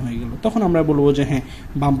সমান হয়ে গেল। তখন আমরা বলবো যে হ্যাঁ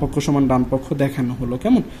বাম পক্ষ সমান ডান পক্ষ দেখানো হলো,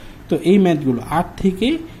 কেমন? তো এই ম্যাথগুলো 8 থেকে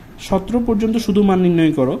 17 পর্যন্ত শুধু মান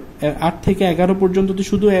নির্ণয় করো, 8 থেকে 11 পর্যন্ততে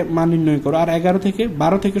শুধু মান নির্ণয় করো, আর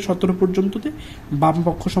 12 থেকে 17 পর্যন্ততে বাম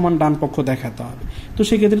পক্ষ সমান ডান পক্ষ দেখাতে হবে। তো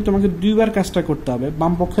সেক্ষেত্রে তোমাকে দুইবার কাজটা করতে হবে,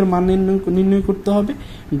 বাম পক্ষের মান নির্ণয় করতে হবে,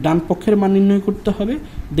 ডান পক্ষের মান নির্ণয় করতে হবে।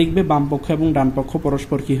 দেখবে বাম পক্ষ এবং ডান পক্ষ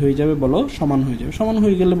পরস্পর কি হয়ে যাবে বলো, সমান হয়ে যাবে। সমান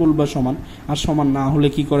হয়ে গেলে বলবা সমান, আর সমান না হলে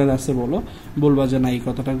কি করে আছে বলো, বলবা যে না এই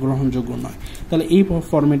কথাটা গ্রহণযোগ্য নয়। তাহলে এই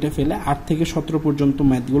ফরম্যাটে ফেলে 8 থেকে 17 পর্যন্ত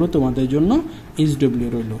ম্যাথগুলো তোমাদের জন্য SW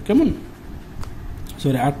রইল। কেমন,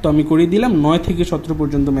 সরি 8 তো আমি করে দিলাম, 9 থেকে 17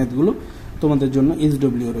 পর্যন্ত ম্যাথগুলো তোমাদের জন্য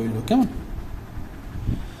SW রইল। কেমন,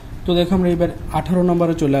 তো দেখো আমরা এবার 18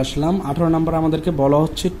 নম্বরে চলে আসলাম। 18 নম্বরে আমাদেরকে বলা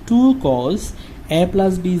হচ্ছে 2 cos a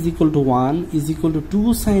plus b is equal to 1 is equal to 2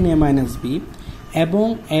 sin a minus b, এবং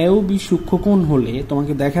a ও b সূক্ষ্মকোণ হলে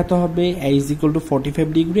তোমাকে দেখাতে হবে a is equal to 45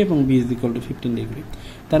 degree এবং b is equal to 15 degree.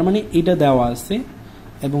 তার মানে এটা দেওয়া আছে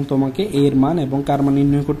এবং তোমাকে a এর মান এবং কার মান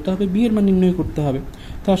নির্ণয় করতে হবে, b এর মান নির্ণয় করতে হবে।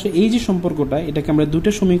 তো আসলে এই যে সম্পর্কটা, এটাকে আমরা দুটো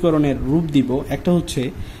সমীকরণের রূপ দিব। একটা হচ্ছে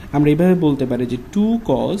আমরা এইভাবে বলতে পারি যে 2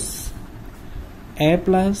 cos a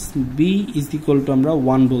plus b is equal to আমরা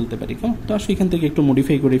 1 বলতে পারি। কেমন, তো আসলে এখান থেকে একটু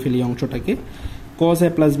মডিফাই করে ফেলি অংশটাকে। cos a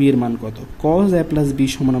plus b এর মান কত, cos a plus b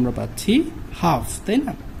সমান আমরা পাচ্ছি হাফ, তাই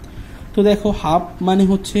না? তো দেখো হাফ মানে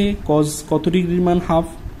হচ্ছে cos কত ডিগ্রির মান হাফ,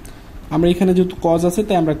 আমরা এখানে যেহেতু cos আছে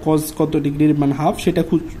তাই আমরা cos কত ডিগ্রির মান হাফ সেটা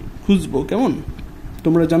খুঁজবো। কেমন,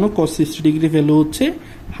 তোমরা জানো cos 60 ডিগ্রি ভ্যালু হচ্ছে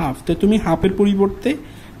হাফ, তো তুমি হাফের পরিবর্তে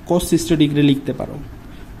cos 60 ডিগ্রি লিখতে পারো,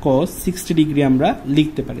 cos 60 ডিগ্রি আমরা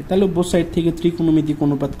লিখতে পারি। তাহলে বোথ সাইড থেকে ত্রিকোণমিতিক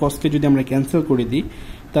অনুপাত cosকে যদি আমরা ক্যান্সেল করে দিই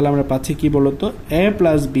তাহলে আমরা পাচ্ছি কি বলতো, a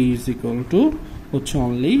plus b is equal to হচ্ছে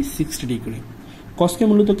অনলি 60 ডিগ্রি। cosকে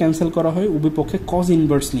মূলত ক্যান্সেল করা হয় উভয় পক্ষে cos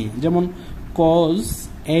ইনভার্স নিয়ে, যেমন cos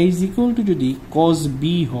a is equal to যদি cos b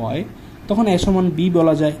হয় তখন a সমান b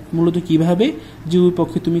বলা যায় মূলত কিভাবে, যে উভয়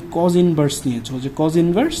পক্ষে তুমি cos ইনভার্স নিয়েছো, যে cos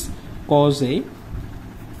inverse cos a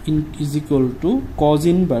is equal to cos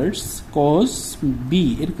inverse cos b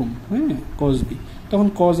এরকম, হ্যাঁ cos b, তখন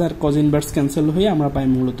cos আর cos inverse ক্যান্সেল হয়ে আমরা পাই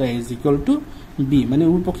মূলত a is equal to b, মানে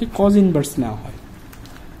উভয় পক্ষে cos inverse নেওয়া হয়।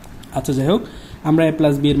 আচ্ছা যাই হোক, আমরা a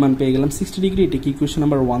plus b এর মান পেয়ে গেলাম 60 ডিগ্রি, এটাকে ইকুয়েশন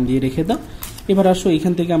নাম্বার 1 দিয়ে রেখে দাও। এবার আসো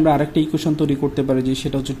এখান থেকে আমরা আরেকটা ইকুয়েশন তৈরি করতে পারি, যে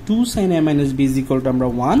সেটা হচ্ছে 2 sin a minus b is equal to আমরা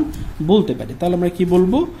 1 বলতে পারি। তাহলে আমরা কি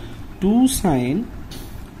বলবো, 2 sin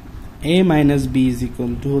a minus b is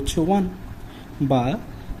equal to হচ্ছে 1, বা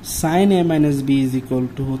sin a minus b is equal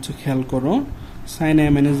to হচ্ছে, খেয়াল করো sin a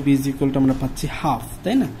minus b is equal to আমরা পাচ্ছি হাফ,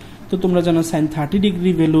 তাই না? তো তোমরা জানো sin 30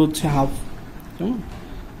 ডিগ্রি ভ্যালু হচ্ছে হাফ, কেমন,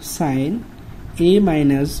 sin a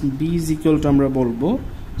minus b is equal to আমরা বলবো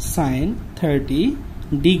sin 30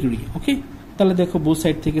 ডিগ্রি। ওকে, তাহলে দেখো বোথ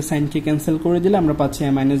সাইড থেকে sin কে ক্যান্সেল করে দিলে আমরা পাচ্ছি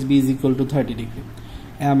a minus b is equal to 30 degree.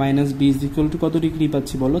 a minus b is equal to কত ডিগ্রি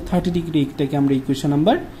পাচ্ছি বলো, 30 ডিগ্রি। এটাকে আমরা ইকুয়েশন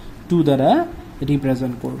নাম্বার 2 দ্বারা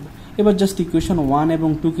রিপ্রেজেন্ট করব। এবার জাস্ট ইকুয়েশন 1 এবং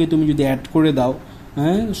 2 কে তুমি যদি অ্যাড করে দাও,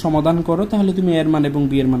 হ্যাঁ সমাধান করো, তাহলে তুমি এর মান এবং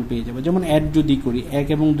বি এর মান পেয়ে যাবে। যেমন অ্যাড যদি করি 1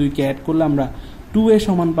 এবং 2 কে অ্যাড করলে আমরা 2a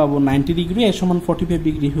সমান পাবো 90 ডিগ্রি, a সমান 45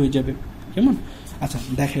 ডিগ্রি হয়ে যাবে। কেমন, আচ্ছা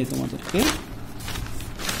দেখাই তোমাদেরকে।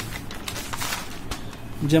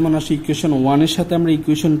 যেমন আসে ইকুয়েশন 1 এর সাথে আমরা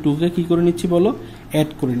ইকুয়েশন 2 কে কি করে নিচ্ছি বলো, অ্যাড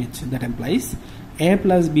করে নিচ্ছি। That implies a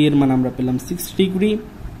plus b এর মান আমরা পেলাম 60 ডিগ্রি,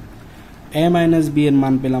 a minus b এর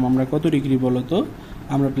মান পেলাম আমরা কত ডিগ্রি বলো তো,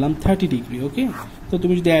 আমরা পেলাম 30 ডিগ্রি। ওকে, তো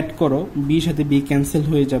তুমি যদি অ্যাড করো b এর সাথে b ক্যান্সেল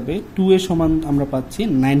হয়ে যাবে, 2a সমান আমরা পাচ্ছি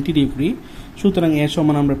 90 ডিগ্রি, সুতরাং a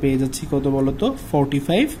সমান আমরা পেয়ে যাচ্ছি কত বলো তো,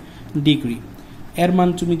 45 ডিগ্রি। এর মান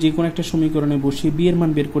তুমি যে কোনো একটা সমীকরণে বসিয়ে b এর মান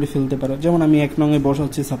বের করে ফেলতে পারো। যেমন আমি 1 নং এ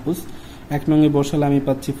বসাচ্ছি, সাপোজ 1 নং এ বসালে আমি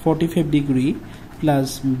পাচ্ছি 45 degree plus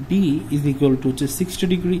b is equal to হচ্ছে 60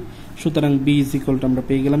 ডিগ্রি, সুতরাং b ইজ ইকুয়াল টু আমরা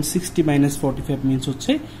পেয়ে গেলাম 60 মাইনাস 45 মিনস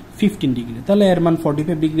হচ্ছে 15 ডিগ্রি। তাহলে এর মান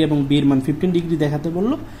 45 ডিগ্রি এবং b এর মান 15 ডিগ্রি দেখাতে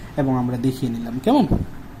বললো এবং আমরা দেখিয়ে নিলাম। কেমন,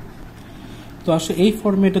 তো আসলে এই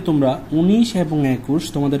ফরম্যাটে তোমরা 19 এবং 21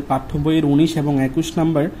 তোমাদের পাঠ্য বইয়ের 19 এবং 21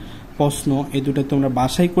 নাম্বার প্রশ্ন এই দুটো তোমরা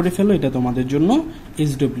বাছাই করে ফেলো, এটা তোমাদের জন্য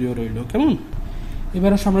SW রইল। কেমন,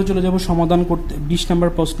 এবার আমরা চলে যাব সমাধান করতে 20 নাম্বার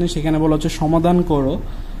প্রশ্নে। সেখানে বলা হচ্ছে সমাধান করো।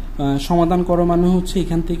 সমাধান করো মানে হচ্ছে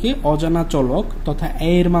এখান থেকে অজানা চলক তথা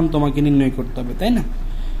a এর মান তোমাকে নির্ণয় করতে হবে, তাই না?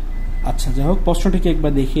 আচ্ছা যাই হোক, প্রশ্নটিকে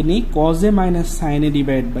একবার দেখে নিই। cos a minus sin a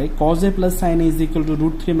divided by cos a plus sin a is equal to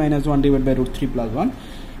 √3 minus 1 divided by √3 plus 1,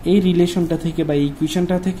 এই রিলেশনটা থেকে বা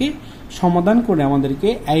ইকুয়েশনটা থেকে সমাধান করে আমাদেরকে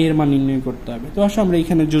a এর মান নির্ণয় করতে হবে। তো আসলে আমরা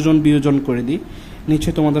এখানে যোজন বিয়োজন করে দিই।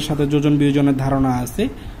 নিশ্চয়ই তোমাদের সাথে যোজন বিয়োজনের ধারণা আছে।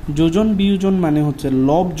 যোজন বিয়োজন মানে হচ্ছে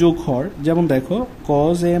লব যোগ হর। যেমন দেখো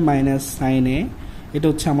cos a minus sin a, এটা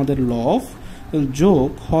হচ্ছে আমাদের লব, যোগ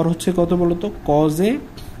হর হচ্ছে কত বলতো, cos a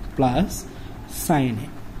plus sin a।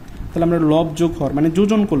 তাহলে আমরা লব যোগ হর মানে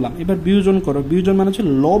যোজন করলাম। এবার বিয়োজন করো, বিয়োজন মানে হচ্ছে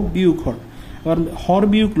লব বিয়োগ হর। আবার হর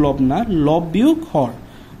বিয়োগ লব না, লব বিয়োগ হর।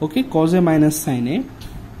 ওকে, cause A minus sine A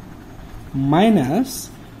minus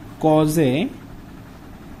cause A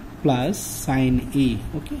plus sign A,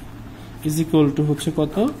 okay, is equal to হচ্ছে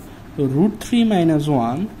কত, √3 -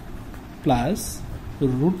 1 প্লাস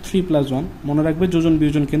 √3 + 1। মনে রাখবে যোজন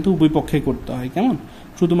বিয়োজন কিন্তু উভয় পক্ষে করতে হয়, কেমন?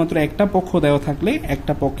 শুধুমাত্র একটা পক্ষ দেওয়া থাকলে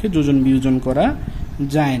একটা পক্ষে যোজন বিয়োজন করা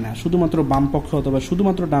যায় না, শুধুমাত্র বাম পক্ষে অথবা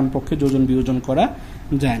শুধুমাত্র ডান পক্ষে যোজন বিয়োজন করা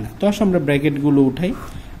যায় না। তো আসলে আমরা ব্র্যাকেটগুলো উঠাই।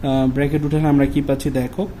 ব্র্যাকেট উঠালে আমরা কি পাচ্ছি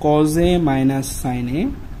দেখো, কজ এ মাইনাস সাইন এ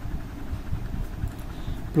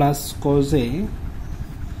প্লাস কজ এ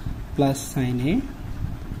প্লাস সাইন এ,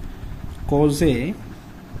 কজ এ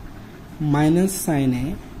মাইনাস সাইন এ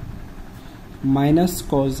মাইনাস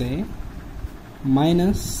কজ এ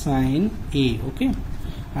মাইনাস সাইন এ, ওকে।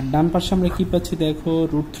 আর ডান পাশে আমরা কি পাচ্ছি দেখো,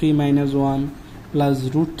 √3 - 1 প্লাস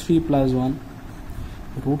 √3 + 1,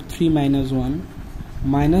 √3 - 1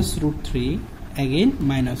 মাইনাস √3 অ্যাগেন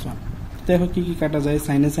 -1। দেখো কি কি কাটা যায়,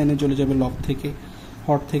 সাইনে সাইনে চলে যাবে লব থেকে,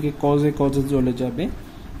 হর থেকে কজে কজে চলে যাবে,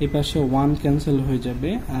 এই পাশে 1 ক্যান্সেল হয়ে যাবে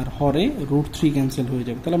আর হরে √3 ক্যান্সেল হয়ে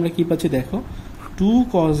যাবে। তাহলে আমরা কি পাচ্ছি দেখো, 2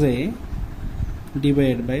 cos a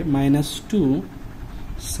divide by -2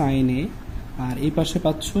 sin a, আর এই পাশে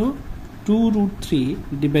পাচ্ছ 2√3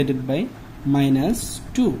 ডিভাইডেড বাই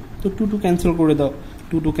 -2। তো 2 ক্যান্সেল করে দাও,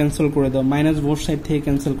 2 ক্যান্সেল করে দাও, মাইনাস বোথ সাইড থেকে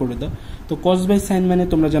ক্যান্সেল করে দাও। তো cos বাই sin মানে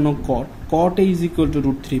তোমরা জানো cot a is equal to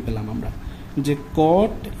 √3 পেলাম আমরা, যে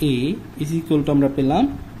cot a is equal to আমরা পেলাম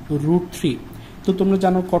 √3। তো তোমরা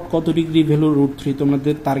জানো cot কত ডিগ্রি ভ্যালু √3,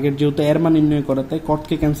 তোমাদের টার্গেট যেহেতু এর মান নির্ণয় করা, তাই cot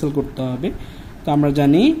কে ক্যান্সেল করতে হবে। তো আমরা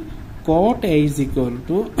জানি cot a is equal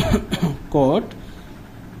to cot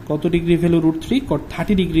কত degree value √3, cot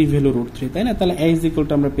 30 degree value √3, তাই না? তাহলে a ইজ ইকুয়াল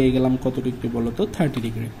টু আমরা পেয়ে গেলাম কত ডিগ্রি বলো তো, 30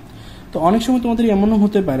 ডিগ্রি। তো অনেক সময় তোমাদের এমনও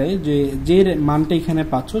হতে পারে যে মানটা এখানে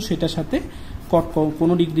পাচ্ছ সেটার সাথে cot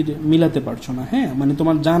কোনো ডিগ্রি মিলাতে পারছো না, হ্যাঁ, মানে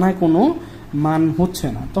তোমার জানায় কোনো মান হচ্ছে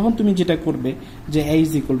না, তখন তুমি যেটা করবে যে a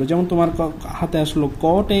ইজ ইকুয়াল টু, যেমন তোমার হাতে আসলো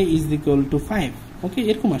cot a is equal to 5, ওকে,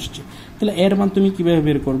 এরকম আসছে। তাহলে এর মান তুমি কিভাবে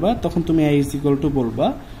বের করবা, তখন তুমি a ইজ ইকুয়াল টু বলবা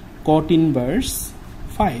cot ইনভার্স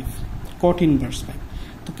 5, cot ইনভার্স 5।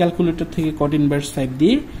 তো ক্যালকুলেটর থেকে cot ইনভার্স 5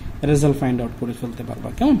 দিয়ে রেজাল্ট ফাইন্ড আউট করে ফেলতে পারবা,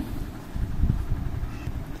 কেমন?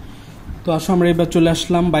 তো আসো আমরা এবার চলে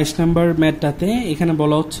আসলাম 22 নম্বর ম্যাথটাতে। এখানে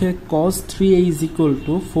বলা হচ্ছে cos 3a is equal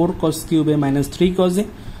to 4 cos cube a minus 3 cos a,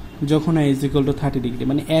 যখন a is equal to 30 degree,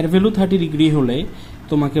 মানে এর ভ্যালু 30 ডিগ্রি হলে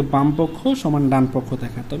তোমাকে বাম পক্ষ সমান ডান পক্ষ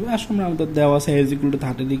দেখাতে হবে। আসো আমরা আমাদের দেওয়া আছে a is equal to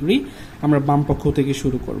 30 degree, আমরা বাম পক্ষ থেকে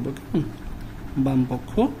শুরু করব, কেমন? বাম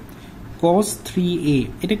পক্ষ cos 3a,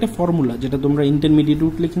 এটা একটা ফর্মুলা যেটা তোমরা ইন্টারমিডিয়েট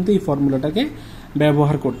উঠলে কিন্তু এই ফর্মুলাটাকে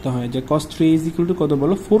ব্যবহার করতে হয়, যে cos 3a is equal to কত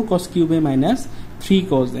বলো, 4 cos cube a minus 3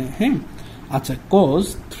 cos a, হ্যাঁ। আচ্ছা, cos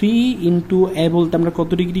 3 ইন্টু a বলতে আমরা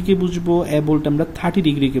কত ডিগ্রিকে বুঝবো, a বলতে আমরা 30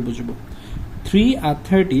 ডিগ্রিকে বুঝবো। 3 আর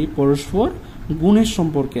 30 পরস্পর গুণের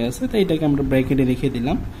সম্পর্কে আছে, তাই এটাকে আমরা ব্র্যাকেটে রেখে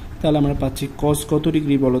দিলাম। তাহলে আমরা পাচ্ছি cos কত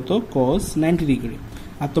ডিগ্রি বলো তো, cos 90 ডিগ্রি।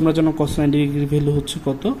 আর তোমরা জানো cos 90 ডিগ্রির ভ্যালু হচ্ছে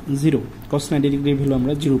কত, 0। cos 90 ডিগ্রির ভ্যালু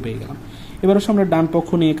আমরা 0 পেয়ে গেলাম। এবার হচ্ছে আমরা ডান পক্ষ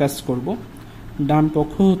নিয়ে কাজ করব। ডান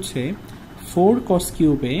পক্ষ হচ্ছে 4 cos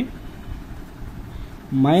cube a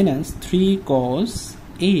minus 3 cos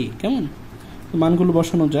a, কেমন? তো মানগুলো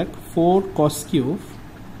বসানো যাক, 4 cos cube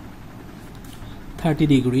 30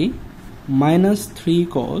 degree minus 3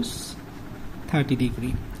 cos 30 degree,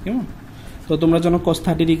 কেমন? তো তোমরা জানো cos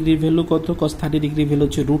 30 ডিগ্রির ভ্যালু কত, cos 30 ডিগ্রির ভ্যালু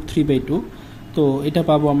হচ্ছে √3/2। তো এটা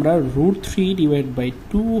পাবো আমরা √3 ডিভাইড বাই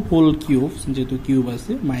 2 হোল কিউব, যেহেতু কিউব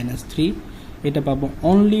আছে, মাইনাস 3, এটা পাবো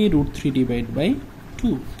অনলি √3 ডিভাইড বাই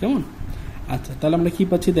 2, কেমন? আচ্ছা, তাহলে আমরা কি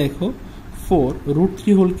পাচ্ছি দেখো, 4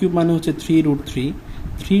 √3 হোল কিউব মানে হচ্ছে 3√3,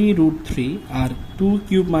 3√3 আর 2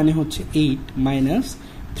 কিউব মানে হচ্ছে 8 মাইনাস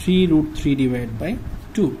 3√3 ডিভাইড বাই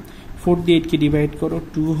 2। 4 দিয়ে 8 কে ডিভাইড করো,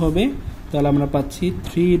 2 হবে। তাহলে আমরা পাচ্ছি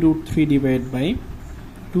 3√3 divide by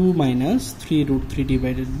 2 minus 3√3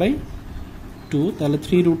 divided by 2। তাহলে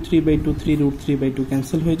 3√3/2 3√3/2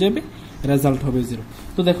 ক্যান্সেল হয়ে যাবে, রেজাল্ট হবে 0।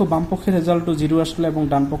 তো দেখো বাম পক্ষের রেজাল্টও 0 আসলো এবং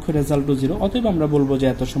ডান পক্ষের রেজাল্টও 0, অতএব আমরা বলবো যে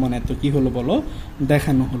এত সমান এত কি হলো বলো,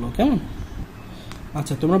 দেখানো হলো, কেমন?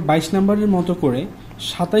 আচ্ছা, তোমরা 22 নম্বরের মতো করে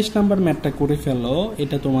 27 নম্বর ম্যাথটা করে ফেলো,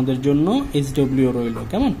 এটা তোমাদের জন্য SW রইল,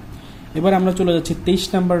 কেমন? এবার আমরা চলে যাচ্ছি 23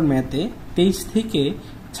 নম্বর ম্যাথে। 23 থেকে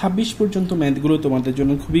 26 পর্যন্ত ম্যাথগুলো তোমাদের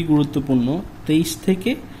জন্য খুবই গুরুত্বপূর্ণ। 23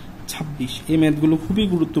 থেকে 26 এই ম্যাথগুলো খুবই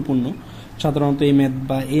গুরুত্বপূর্ণ। সাধারণত এই ম্যাথ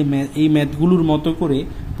বা এই ম্যাথগুলোর মতো করে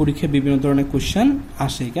পরীক্ষায় বিভিন্ন ধরনের কোশ্চেন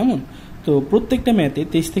আসে, কেমন? তো প্রত্যেকটা ম্যাথে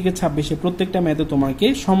 23 থেকে 26 প্রত্যেকটা ম্যাথে তোমাকে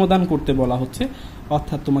সমাধান করতে বলা হচ্ছে,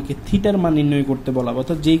 অর্থাৎ তোমাকে থিটার মান নির্ণয় করতে বলা হবে,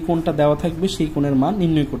 অর্থাৎ যেই কোণটা দেওয়া থাকবে সেই কোণের মান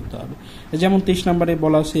নির্ণয় করতে হবে। যেমন 23 নম্বরে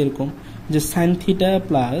বলা আছে এরকম, যে sine theta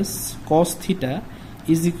plus cos theta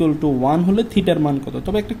is equal to 1 হলে থিটার মান কত।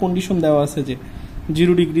 তবে একটা কন্ডিশন দেওয়া আছে,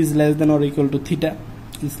 0 degree is less than or equal to theta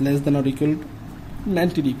is less than or equal to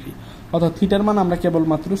 90 degree. অর্থাৎ থিটার মান আমরা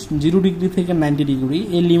কেবলমাত্র 0 ডিগ্রি থেকে 90 ডিগ্রি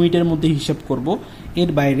এই লিমিটের মধ্যে হিসাব করব, এর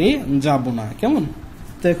বাইরে যাব না। কেমন?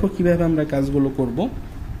 দেখো কিভাবে আমরা কাজগুলো করব।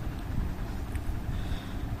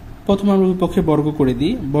 প্রথম আমরা বিপক্ষে বর্গ করে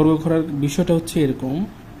দিই। বর্গ করার বিষয়টা হচ্ছে এরকম,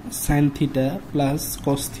 sine theta plus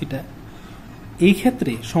cos theta. এই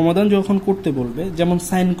ক্ষেত্রে সমাধান যখন করতে বলবে, যেমন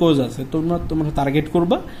সাইন কোজ আছে, তোমরা টার্গেট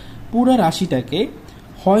করবা পুরো রাশিটাকে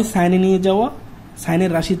হয় সাইনে নিয়ে যাওয়া,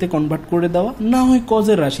 সাইনের রাশিতে কনভার্ট করে দেওয়া, না হয়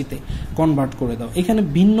কজের রাশিতে কনভার্ট করে দেওয়া। এখানে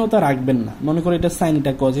ভিন্নতা রাখবেন না, মনে করো এটা সাইন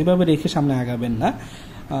এটা কজ, এভাবে রেখে সামনে আগাবেন না,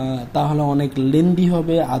 তাহলে অনেক লেন্দি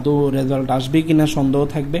হবে, আদৌ রেজাল্ট আসবে কিনা সন্দেহ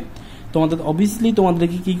থাকবে। তোমাদের অবভিয়াসলি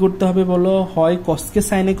তোমাদেরকে কি করতে হবে বলো, হয় কসকে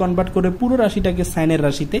সাইনে কনভার্ট করে পুরো রাশিটাকে সাইনের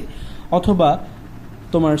রাশিতে, অথবা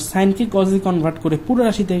তোমার সাইনকে কজে কনভার্ট করে পুরো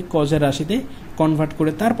রাশিতে কজের রাশিতে কনভার্ট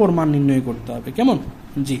করে তারপর মান নির্ণয় করতে হবে। কেমন?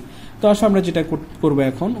 জি। তো আসলে আমরা যেটা করব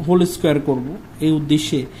এখন, হোল স্কোয়ার করব এই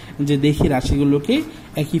উদ্দেশ্যে যে দেখি রাশিগুলোকে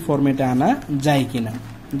একই ফরম্যাটে আনা যায় কিনা।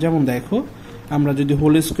 যেমন দেখো, আমরা যদি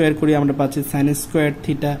হোল স্কোয়ার করি আমরা পাচ্ছি sine square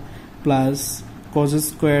theta plus cos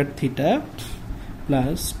square theta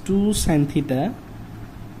plus 2 sine theta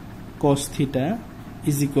cos theta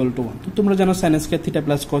is equal to 1। তো তোমরা জানো sine square theta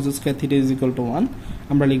plus cos square theta is equal to 1।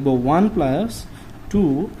 আমরা লিখব 1 plus 2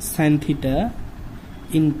 sine theta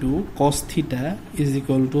into cos theta is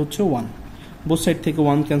equal to হচ্ছে 1। Both side থেকে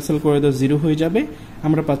 1 cancel করে দেওয়া 0 হয়ে যাবে।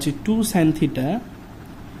 আমরা পাচ্ছি 2 sine theta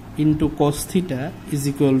into cos theta is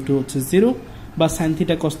equal to হচ্ছে 0, বা sine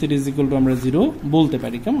theta cos theta is equal to আমরা 0 বলতে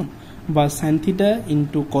পারি। কেমন? বা sine theta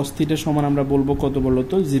into cos theta সমান আমরা বলবো কত বলো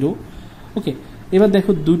তো, 0। ওকে, এবার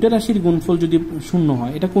দেখো দুইটা রাশির গুণফল যদি শূন্য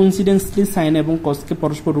হয়, এটা কোইন্সিডেন্সলি সাইন এবং কসকে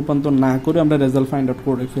পরস্পর রূপান্তর না করে আমরা রেজাল্ট ফাইন্ড আউট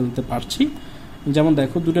করে ফেলতে পারছি। যেমন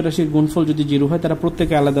দেখো, দুটো রাশির গুণফল যদি 0 হয়, তারা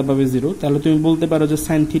প্রত্যেকে আলাদাভাবে 0, তাহলে তুমি বলতে পারো যে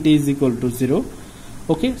sine theta is equal to 0।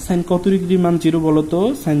 Okay, sign কত ডিগ্রির মান 0 বলো তো?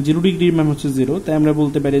 সাইন 0 ডিগ্রির মান হচ্ছে 0, তাই আমরা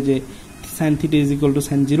বলতে পারি যে sine theta is equal to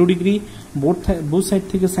sign 0 degree. Both side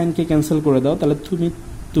থেকে সাইনকে ক্যান্সেল করে দাও, তাহলে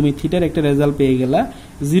তুমি থিটার একটা রেজাল্ট পেয়ে গেলা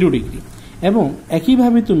 0 ডিগ্রি। এবং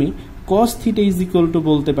একইভাবে তুমি cos theta is equal to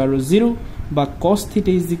বলতে পারো 0, বা cos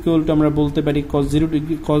theta is equal to আমরা বলতে পারি cos 0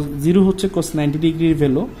 ডিগ্রি। cos 0 হচ্ছে cos 90 ডিগ্রির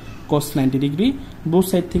value, cos 90 degree. Both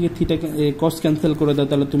side থেকে থিটা cos ক্যান্সেল করে দাও,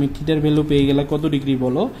 তাহলে তুমি থিটার ভ্যালু পেয়ে গেলা কত ডিগ্রি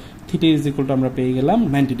বলো? থিটা ইজ ইকুয়াল টু আমরা পেয়ে গেলাম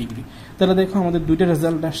 90 ডিগ্রি। তাহলে দেখো আমাদের দুইটা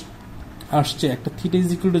রেজাল্ট আসছে, একটা theta is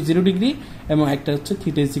equal to 0 degree এবং একটা হচ্ছে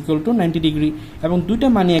theta is equal to 90 degree. এবং দুইটা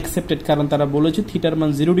মানই অ্যাকসেপ্টেড, কারণ তারা বলেছে থিটার মান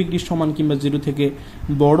 0 ডিগ্রি সমান কিংবা 0 থেকে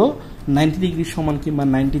বড়, 90 ডিগ্রি সমান কিংবা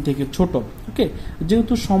 90 থেকে ছোট। ওকে,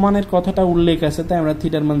 যেহেতু সমানের কথাটা উল্লেখ আছে, তাই আমরা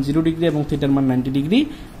থিটার মান 0 ডিগ্রি এবং থিটার মান 90 ডিগ্রি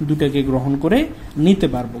দুটাকে গ্রহণ করে নিতে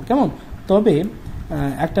পারবো। কেমন? তবে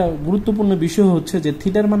একটা গুরুত্বপূর্ণ বিষয় হচ্ছে যে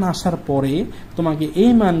থিটার মান আসার পরে তোমাকে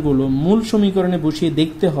এই মানগুলো মূল সমীকরণে বসিয়ে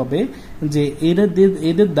দেখতে হবে যে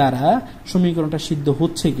এদের দ্বারা সমীকরণটা সিদ্ধ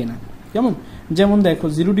হচ্ছে কিনা। কেমন? যেমন দেখো,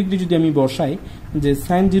 0 ডিগ্রি যদি আমি বসাই যে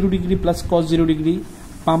sign 0 degree plus cos 0 degree,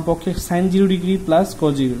 বাম পক্ষে সাইন 0 ডিগ্রি প্লাস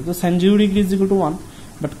কস 0, তো sign 0 degree is equal to 1,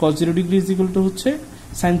 but cos 0 degree is equal to হচ্ছে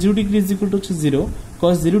sign 0 degree is equal to হচ্ছে 0,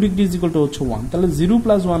 কস 0 ডিগ্রি ইজ ইকুয়াল টু হচ্ছে 1, তাহলে 0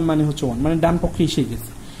 প্লাস 1 মানে হচ্ছে 1, মানে ডান পক্ষে এসে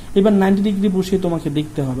গেছে। এবার 90 ডিগ্রি বসিয়ে তোমাকে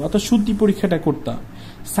দেখতে হবে, অর্থাৎ শুদ্ধি পরীক্ষাটা করতে হবে।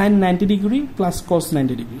 Sign 90 degree plus cos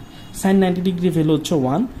 90 degree, sign 90 degree value হচ্ছে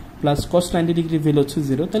 1 প্লাস কস 90 ডিগ্রি ভ্যালু হচ্ছে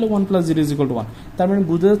 0, তাহলে 1 প্লাস 0 ইজ ইকুয়াল টু 1। তার মানে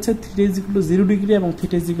বোঝা যাচ্ছে theta is equal to 0 degree এবং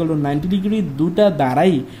theta is equal to 90 degree দুটা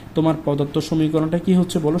দ্বারাই তোমার প্রদত্ত সমীকরণটা কি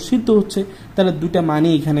হচ্ছে বলো? সিদ্ধ হচ্ছে। তাহলে দুটা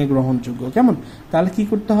মানই এখানে গ্রহণযোগ্য। কেমন? তাহলে কি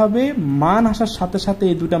করতে হবে? মান আসার সাথে সাথে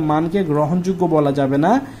এই দুটা মানকে গ্রহণযোগ্য বলা যাবে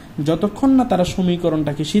না যতক্ষণ না তারা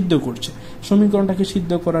সমীকরণটাকে সিদ্ধ করছে। সমীকরণটাকে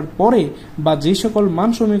সিদ্ধ করার পরে বা যে সকল মান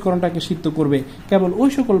সমীকরণটাকে সিদ্ধ করবে কেবল ওই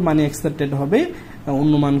সকল মানে অ্যাকসেপ্টেড হবে,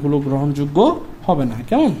 অন্য মানগুলো গ্রহণযোগ্য হবে না।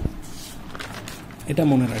 কেমন? এটা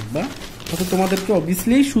মনে রাখবা। অর্থাৎ তোমাদেরকে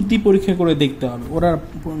অবভিয়াসলি শুদ্ধি পরীক্ষা করে দেখতে হবে, ওরা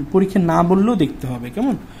পরীক্ষা না বললেও দেখতে হবে।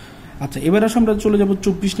 কেমন? আচ্ছা, এবার আসলে আমরা চলে যাব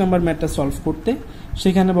 24 নম্বর ম্যাথটা সলভ করতে।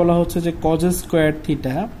 সেখানে বলা হচ্ছে যে cos square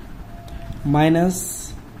theta minus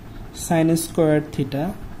sine square theta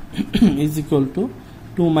is equal to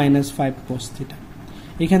 2 minus 5 cos theta.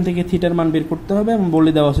 এখান থেকে থিটার মান বের করতে হবে এবং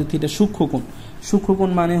বলে দেওয়া আছে থিটা সূক্ষ্মকোণ। সূক্ষ্মকোণ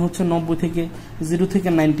মানে হচ্ছে 90 থেকে 0 থেকে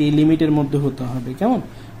 90 লিমিটের মধ্যে হতে হবে। কেমন?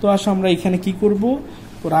 তো আসলে আমরা এখানে কি করব?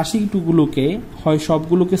 রাশিগুলোকে হয়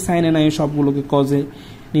সবগুলোকে সাইনে নাই সবগুলোকে কজে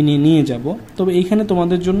নিয়ে যাব। তবে এখানে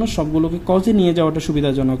তোমাদের জন্য সবগুলোকে কজে নিয়ে যাওয়াটা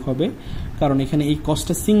সুবিধাজনক হবে, কারণ এখানে এই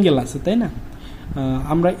কজটা সিঙ্গেল আছে, তাই না?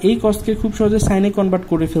 আমরা এই কজকে খুব সহজে সাইনে কনভার্ট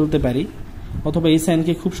করে ফেলতে পারি। অথবা এই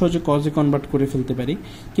সাইনকে খুব সহজে কজে কনভার্ট করে ফেলতে পারি,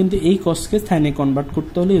 কিন্তু এই কজকে সাইনে কনভার্ট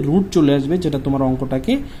করতে হলে রুট চলে আসবে, যেটা তোমার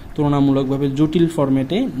অঙ্কটাকে তুলনামূলকভাবে জটিল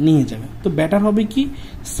ফরম্যাটে নিয়ে যাবে। তো বেটার হবে কি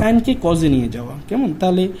সাইনকে কজে নিয়ে যাওয়া, কেমন?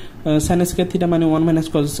 তাহলে সাইন স্কয়ার থিটা মানে 1 মাইনাস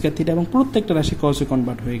কজ স্কয়ার থিটা, এবং প্রত্যেকটা রাশি কজে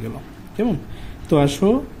কনভার্ট হয়ে গেল, কেমন? তো আসো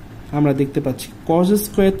আমরা দেখতে পাচ্ছি cause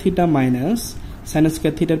square theta minus sine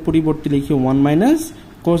square থিটার পরিবর্তে লিখি 1 minus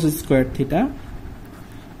cause square theta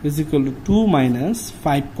is equal to 2 minus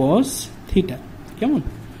 5 cause theta, কেমন?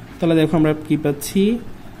 তাহলে দেখো আমরা কি পাচ্ছি,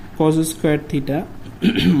 cause square theta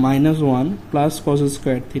minus 1 plus cos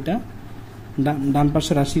square theta, ডান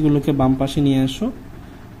পাশের রাশিগুলোকে বাম পাশে নিয়ে আসো,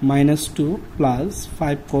 minus 2 plus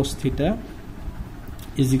 5 cause theta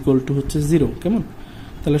is equal to হচ্ছে 0, কেমন?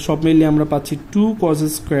 তাহলে সব মিলিয়ে আমরা পাচ্ছি 2 কজ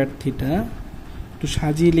স্কয়ার থিটা, একটু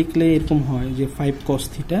সাজিয়ে লিখলে এরকম হয় যে 5 cause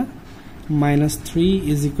theta minus 3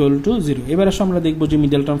 is equal to 0। এবার আসলে আমরা দেখবো যে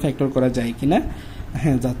মিডল টার্ম ফ্যাক্টর করা যায় কিনা।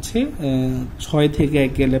 হ্যাঁ যাচ্ছে, 6 থেকে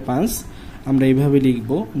 1 গেলে 5, আমরা এইভাবে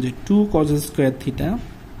লিখবো যে 2 cause square theta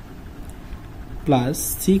plus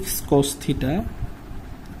 6 cause theta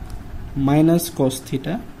minus cause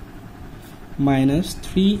theta minus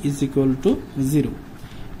 3 is equal to 0।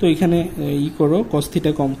 তো এখানে ই করো, কস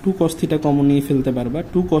থিটা কম, 2 কস থিটা কমন নিয়ে ফেলতে পারবা।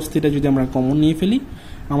 2 কস থিটা যদি আমরা কমন নিয়ে ফেলি,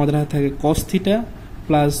 আমাদের হাতে থাকে কস থিটা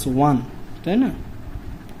প্লাস 1, তাই না?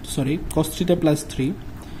 সরি, কস থিটা প্লাস 3,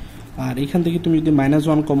 আর এখান থেকে তুমি যদি মাইনাস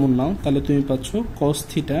 1 কমন নাও, তাহলে তুমি পাচ্ছ cos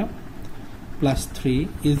theta plus 3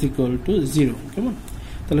 is equal to 0, কেমন?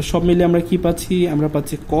 তাহলে সব মিলে আমরা কি পাচ্ছি, আমরা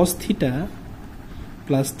পাচ্ছি cos theta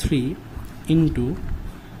plus 3 into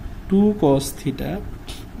 2 cos theta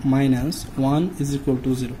minus 1 is equal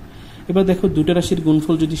to 0। এবার দেখো দুটো রাশির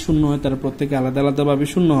গুণফল যদি শূন্য হয়, তারা প্রত্যেকে আলাদা আলাদাভাবে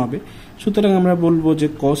শূন্য হবে, সুতরাং আমরা বলবো যে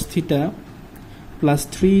cos theta plus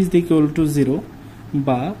 3 is equal to 0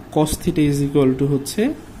 বা cos theta is equal to হচ্ছে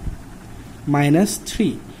মাইনাস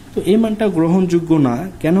 3। তো এই মানটা গ্রহণযোগ্য না।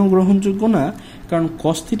 কেন গ্রহণযোগ্য না? কারণ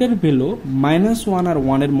কস থিটার ভ্যালু -1 আর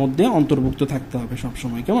 1 এর মধ্যে অন্তর্ভুক্ত থাকতে হবে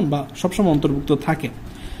সবসময়, কেমন? বা সবসময় অন্তর্ভুক্ত থাকে।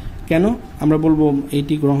 কেন আমরা বলবো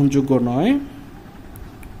এইটি গ্রহণযোগ্য নয়?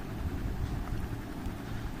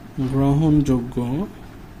 গ্রহণযোগ্য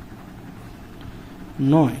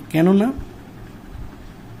নয় কেন না?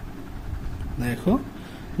 দেখো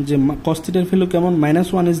যে cos থিটার ভ্যালু কেমন,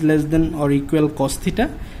 -1 is less than or equal cos theta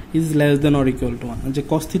is less than or equal to 1, যে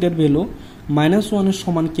cos থিটার ভ্যালু -1 এর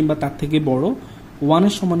সমান কিংবা তার থেকে বড়, 1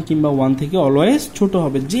 এর সমান কিংবা 1 থেকে অলওয়েজ ছোট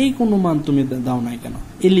হবে, যে কোনো মান তুমি দাও না কেন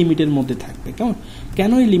এই লিমিটের মধ্যে থাকবে, কেমন?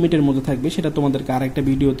 কেন এই লিমিটের মধ্যে থাকবে সেটা তোমাদেরকে আরেকটা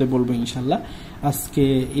ভিডিওতে বলবো ইনশাল্লাহ। আজকে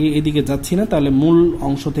এদিকে যাচ্ছি না, তাহলে মূল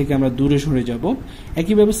অংশ থেকে আমরা দূরে সরে যাব।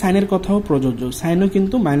 একইভাবে সাইনের কথাও প্রযোজ্য, সাইনও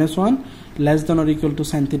কিন্তু -1 less than or equal to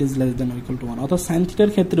sine theta is less than or equal to 1, অর্থাৎ সাইন থিটার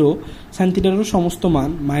ক্ষেত্রেও সাইন থিটারও সমস্ত মান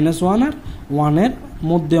 -1 আর 1 এর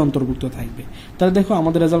মধ্যে অন্তর্ভুক্ত থাকবে। তাহলে দেখো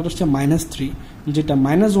আমাদের রেজাল্ট হচ্ছে -3, যেটা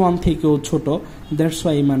 -1 থেকেও ছোট, দ্যাটস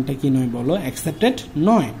ওয়াই এই মানটা কি নয় বলো, অ্যাকসেপ্টেড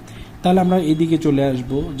নয়। তাহলে আমরা এদিকে চলে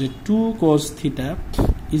আসবো যে 2 cos theta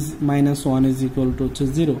is -1 is equal to হচ্ছে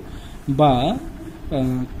 0 বা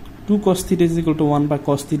 2 cos theta is equal to 1 বা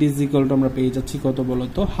cos theta is equal to আমরা পেয়ে যাচ্ছি কত বলো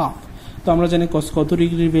তো, হাফ। তো আমরা জানি cos কত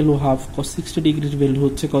ডিগ্রির ভ্যালু হাফ, cos 60 ডিগ্রির ভ্যালু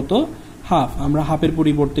হচ্ছে কত, হাফ। আমরা হাফের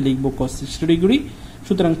পরিবর্তে লিখবো cos 60 ডিগ্রি,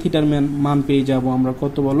 সুতরাং থিটার মান পেয়ে যাব আমরা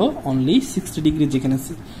কত বলো, অনলি 60 ডিগ্রি। যেখানে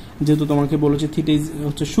যেহেতু তোমাকে বলেছে থিটা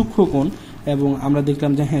হচ্ছে সূক্ষ্মকোণ, এবং আমরা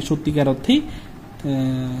দেখলাম যে হ্যাঁ সত্যিকার অর্থেই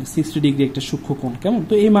 60 ডিগ্রি একটা সূক্ষ্মকোণ, কেমন?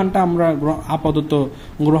 তো এই মানটা আমরা আপাতত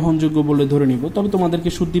গ্রহণযোগ্য বলে ধরে নিব, তবে তোমাদেরকে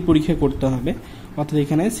শুদ্ধি পরীক্ষা করতে হবে, অর্থাৎ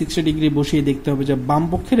এখানে 60 ডিগ্রি বসিয়ে দেখতে হবে যে বাম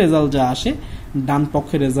পক্ষের রেজাল্ট যা আসে ডান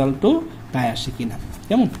পক্ষের রেজাল্টও তাই আসে কিনা,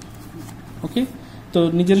 কেমন? ওকে, তো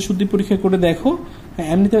নিজের শুদ্ধি পরীক্ষা করে দেখো,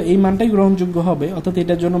 এমনিতে এই মানটাই গ্রহণযোগ্য হবে, অর্থাৎ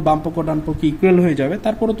এটার জন্য বাম পক্ষ ডান পক্ষ ইকুয়াল হয়ে যাবে।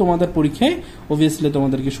 তারপরে তোমাদের পরীক্ষায় অবভিয়াসলি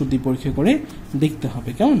তোমাদেরকে শুদ্ধি পরীক্ষা করে দেখতে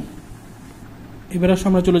হবে, কেমন? এবার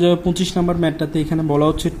আমরা চলে যাবো 25 নম্বর ম্যাথটাতে। এখানে বলা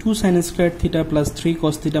হচ্ছে 2 sin square theta plus 3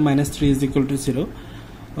 cos theta minus 3 is equal to 0।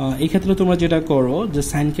 এই ক্ষেত্রে তোমরা যেটা করো যে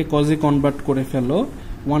সাইনকে কজে কনভার্ট করে ফেলো,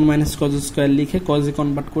 1 মাইনাস কজ স্কয়ার লিখে কজে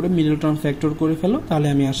কনভার্ট করে মিডল টার্ম ফ্যাক্টর করে ফেলো, তাহলে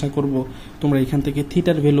আমি আশা করব তোমরা এখান থেকে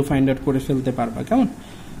থিটার ভ্যালু ফাইন্ড আউট করে ফেলতে পারবা, কেমন?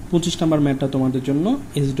 25 নম্বর ম্যাথটা তোমাদের জন্য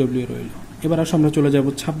SW রইল। এবার আমরা চলে যাব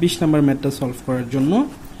 26 নম্বর ম্যাথটা সলভ করার জন্য।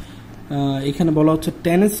 এখানে বলা হচ্ছে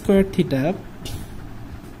tan square theta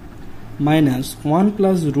minus 1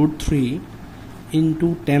 plus root 3 into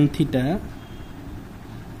tan theta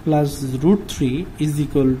plus root 3 is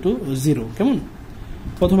equal to 0, কেমন?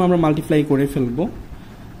 প্রথমে আমরা মাল্টিপ্লাই করে ফেলবো,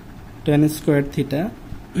 tan square theta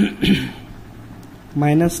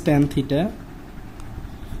minus tan theta,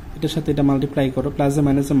 এটার সাথে এটা মাল্টিপ্লাই করো, plus A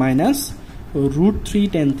minus root 3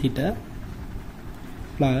 tan theta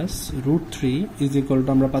plus root three is equal to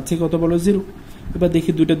আমরা পাচ্ছি কত বলো 0। এবার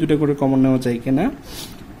দেখি দুটা দুটা করে কমন নেওয়া যায় কিনা।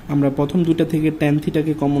 আমরা প্রথম দুটা থেকে ট্যান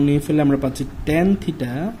থিটাকে কমন নিয়ে ফেলে আমরা পাচ্ছি ট্যান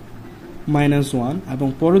থিটা -1 এবং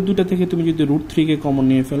পরের দুটা থেকে তুমি যদি রুট থ্রিকে কমন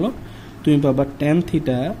নিয়ে ফেলো তুমি পাবা ট্যান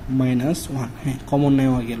থিটা -1। হ্যাঁ, কমন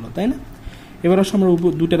নেওয়া গেল, তাই না? এবার আসলে আমরা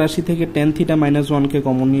দুটা রাশি থেকে ট্যান থিটা -1কে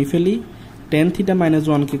কমন নিয়ে ফেলি। ট্যান থিটা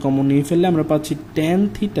 -1কে কমন নিয়ে ফেললে আমরা পাচ্ছি tan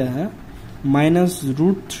theta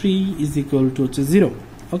 -root three is equal to হচ্ছে 0।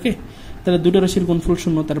 ওকে, তাহলে দুটো রাশির গুণফল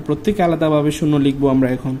শূন্য, তার প্রত্যেকে আলাদাভাবে শূন্য লিখবো আমরা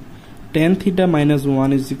এখন। Tan theta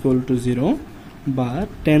 -1 is equal to 0 বা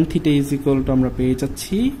tan theta is equal to আমরা পেয়ে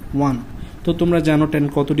যাচ্ছি 1। তো তোমরা জানো ট্যান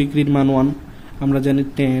কত ডিগ্রির মান 1, আমরা জানি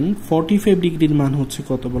ট্যান 45 ডিগ্রির মান হচ্ছে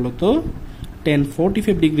কত বলো তো? Tan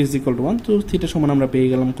 45 degree is equal to 1। তো থিটা সমান আমরা পেয়ে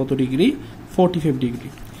গেলাম কত ডিগ্রি? 45 ডিগ্রি।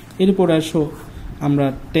 এরপর আসো আমরা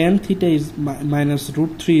tan theta is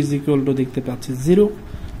root three is equal to দেখতে পাচ্ছি 0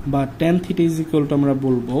 বা tan theta is equal to আমরা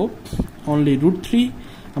বলবো অনলি রুট থ্রি।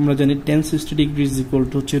 আমরা জানি tan 60 degree is equal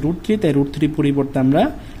to হচ্ছে রুট থ্রি, তাই রুট থ্রি পরিবর্তে আমরা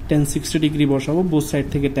ট্যান 60 ডিগ্রি বসাবো। বোথ সাইড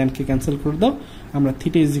থেকে ট্যানকে ক্যান্সেল করে দাও, আমরা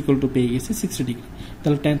থিটা ইজ ইকুয়াল টু পেয়ে গেছি 60 ডিগ্রি।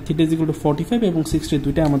 তাহলে tan theta is equal to 45 এবং 60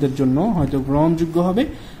 দুইটা আমাদের জন্য হয়তো গ্রহণযোগ্য হবে।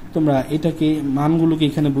 তোমরা এটাকে মানগুলোকে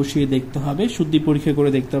এখানে বসিয়ে দেখতে হবে, শুদ্ধি পরীক্ষা করে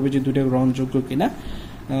দেখতে হবে যে দুইটা গ্রহণযোগ্য কিনা।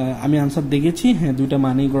 আমি আনসার দেখেছি, হ্যাঁ দুইটা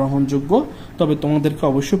মানই গ্রহণযোগ্য। তবে তোমাদেরকে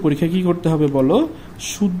অবশ্যই পরীক্ষা কি করতে হবে বলো?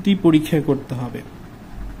 শুদ্ধি পরীক্ষা করতে হবে।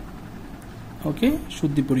 ওকে,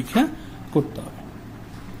 শুদ্ধি পরীক্ষা করতে হবে।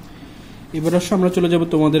 এবার আসলে আমরা চলে যাব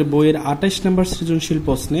তোমাদের বইয়ের 28 নম্বর সৃজনশীল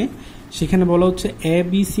প্রশ্নে। সেখানে বলা হচ্ছে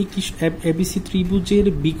এবিসি ত্রিভুজের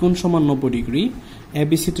বিকোণ সমান 90 ডিগ্রি।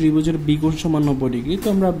 এবিসি ত্রিভুজের বিকোণ সমান 90 ডিগ্রি। তো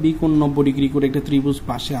আমরা বিকোণ 90 ডিগ্রি করে একটা ত্রিভুজ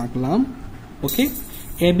পাশে আঁকলাম। ওকে,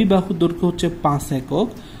 এবি বাহুর দৈর্ঘ্য হচ্ছে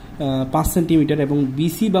 5 সেন্টিমিটার এবং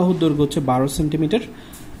বিসি বাহুর দৈর্ঘ্য হচ্ছে 12 সেন্টিমিটার।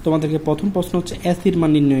 তোমাদেরকে প্রথম প্রশ্ন হচ্ছে এসির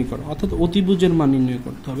মান নির্ণয় করো, অর্থাৎ অতিভুজের মান নির্ণয়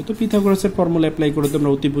করতে হবে। তো পিথাগোরাসের ফর্মুলা অ্যাপ্লাই করে তোমরা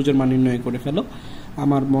অতিভুজের মান নির্ণয় করে ফেলো।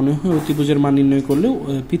 আমার মনে হয় অতিভুজের মান নির্ণয় করলেও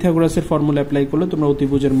পিথাগোরাসের ফর্মুলা অ্যাপ্লাই করলে তোমরা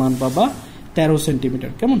অতিভুজের মান পাবা 13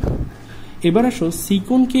 সেন্টিমিটার। কেমন? এবার আসো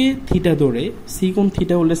সিকোণকে থিটা ধরে, সিকোণ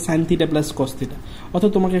থিটা হলে sine theta plus cos theta,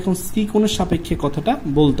 অর্থাৎ তোমাকে এখন সিকোণের সাপেক্ষে কথাটা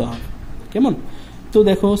বলতে হবে। কেমন? তো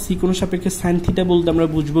দেখো সিকোণের সাপেক্ষে সাইন থিটা বলতে আমরা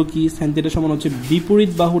বুঝবো কি? সাইন থিটা সমান হচ্ছে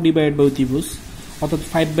বিপরীত বাহু ডিভাইড বাই অতিভুজ, অর্থাৎ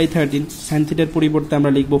 5/13। সাইন থিটার পরিবর্তে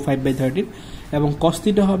আমরা লিখবো 5/13 এবং কস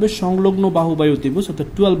থিটা হবে সংলগ্ন বাহু বাই অতিভুজ, অর্থাৎ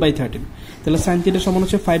 12/13। তাহলে সাইন থিটা সমান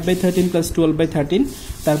হচ্ছে 5/13 প্লাস 12/13।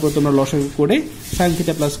 তারপর তোমরা লসাগু করে সাইন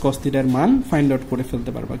থিটা প্লাস কস থিটার মান ফাইন্ড আউট করে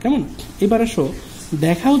ফেলতে পারবা। কেমন? এবার আসো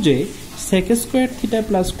দেখাও যে sec square theta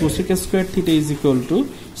plus cosec square theta is equal to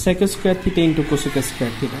sec square theta into cosec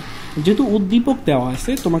square theta. যেহেতু উদ্দীপক দেওয়া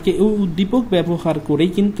আছে, তোমাকে এই উদ্দীপক ব্যবহার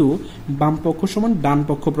করেই কিন্তু বাম পক্ষ সমান ডান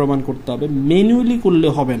পক্ষ প্রমাণ করতে হবে, ম্যানুয়ালি করলে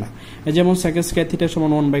হবে না। যেমন sec স্কয়ার থিটা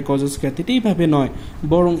সমান 1/cos স্কয়ার থিটা, এইভাবে নয়,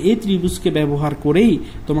 বরং এই ত্রিভুজকে ব্যবহার করেই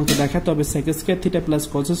তোমাকে দেখাতে হবে sec square theta plus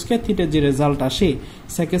cos square থিটার যে রেজাল্ট আসে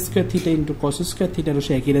sec square theta into cos square থিটারও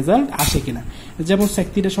সে একই রেজাল্ট আসে কিনা। যেমন sec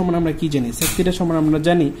থিটা সমান আমরা কি জানি? sec থিটা সমান আমরা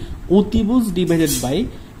জানি অতিভুজ ডিভাইডেড বাই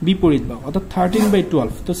বিপরীত বাহু, অর্থাৎ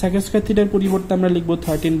 13/12। তো sec স্কয়ার থিটার পরিবর্তে আমরা লিখবো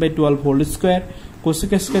 13/12 whole square.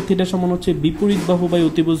 Cosec square theta সমান হচ্ছে বিপরীত বাহু বাই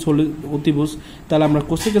অতিভুজ, তাহলে আমরা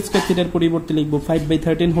কোসেক স্কয়ার থিটার পরিবর্তে লিখবো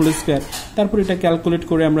 5/13 হোল স্কয়ার। তারপর এটা ক্যালকুলেট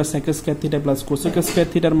করে আমরা sec square theta plus cosec square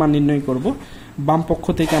থিটার মান নির্ণয় করব। বাম পক্ষ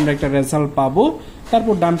থেকে আমরা একটা রেজাল্ট পাবো,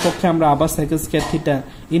 তারপর ডান পক্ষে আমরা আবার sec square theta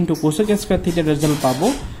into cosec square থিটার রেজাল্ট পাবো।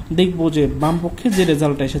 দেখবো যে বাম পক্ষে যে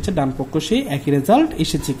রেজাল্ট এসেছে ডান পক্ষ সেই একই রেজাল্ট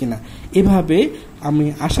এসেছে কিনা। এভাবে আমি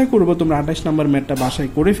আশা করব তোমরা 28 নম্বর ম্যাথটা বাসায়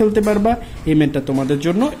করে ফেলতে পারবা। এই ম্যাথটা তোমাদের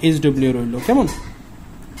জন্য SW রইল। কেমন?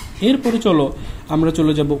 এরপরে চলো আমরা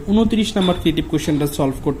চলে যাব 29 নম্বর ক্রিয়েটিভ কোশ্চেনটা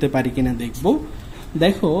সলভ করতে পারি কিনা দেখব।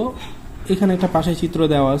 দেখো এখানে একটা পাশে চিত্র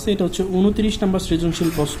দেওয়া আছে, এটা হচ্ছে 29 নম্বর সৃজনশীল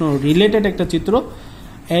প্রশ্ন রিলেটেড একটা চিত্র।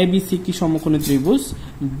 ABC কি সমকোণী ত্রিভুজ,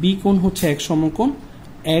 বি কোণ হচ্ছে এক সমকোণ,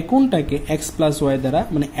 এ কোণটাকে x প্লাস ওয়াই দ্বারা,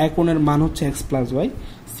 মানে এ কোণের মান হচ্ছে x প্লাস ওয়াই,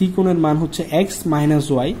 সি কোণের মান হচ্ছে x মাইনাস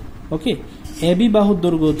ওয়াই। ওকে, এবি বাহুর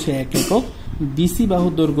দৈর্ঘ্য হচ্ছে 1 একক, বিসি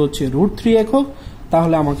বাহুর দৈর্ঘ্য হচ্ছে √3 একক।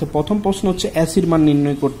 তাহলে আমাকে প্রথম প্রশ্ন হচ্ছে এসির মান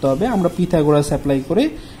নির্ণয় করতে হবে। আমরা পিথাগোরাস অ্যাপ্লাই করে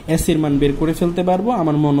এসির মান বের করে ফেলতে পারবো।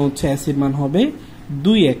 আমার মনে হচ্ছে এসির মান হবে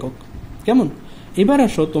 2 একক। কেমন? এবার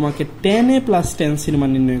আসো তোমাকে tan a plus tan c এর মান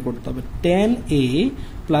নির্ণয় করতে হবে। tan a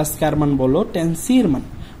প্লাস কার মান বলো? tan c এর মান।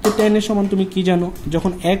 তো tan a সমান তুমি কি জানো?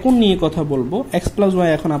 যখন একোণ নিয়ে কথা বলবো x প্লাস ওয়াই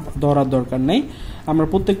এখন ধরার দরকার নাই, আমরা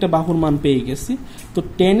প্রত্যেকটা বাহুর মান পেয়ে গেছি। তো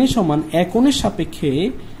tan a সমান একোণের সাপেক্ষে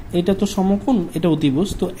এটা তো সমকোণ, এটা অতিভুজ,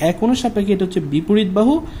 তো একোণের সাপেক্ষে এটা হচ্ছে বিপরীত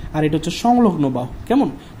বাহু আর এটা হচ্ছে সংলগ্ন বাহু। কেমন?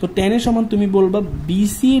 তো tan এর সমান তুমি বলবা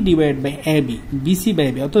BC divide by AB, BC by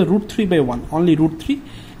AB অর্থাৎ √3/1, অনলি √3।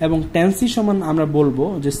 এবং tan c সমান আমরা বলবো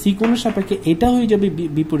যে সি কোণের সাপেক্ষে এটা হয়ে যাবে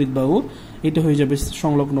বিপরীত বাহু, এটা হয়ে যাবে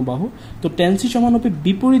সংলগ্ন বাহু। তো tan c সমান হবে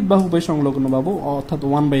বিপরীত বাহু বাই সংলগ্ন বাহু অর্থাৎ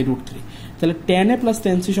 1/√3। তাহলে tan a plus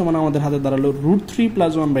tan c সমান আমাদের হাতে দাঁড়ালো √3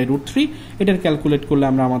 প্লাস 1/√3। এটার ক্যালকুলেট করলে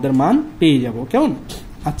আমরা আমাদের মান পেয়ে যাব। কেমন?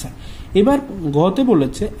 আচ্ছা, এবার গতে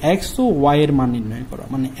বলেছে এক্স ও ওয়াই এর মান নির্ণয় করা,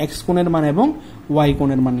 মানে এক্স কোণের মান এবং ওয়াই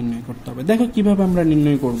কোণের মান নির্ণয় করতে হবে। দেখো কিভাবে আমরা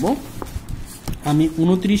নির্ণয় করব। আমি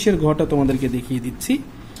 29-এর ঘটা তোমাদেরকে দেখিয়ে দিচ্ছি।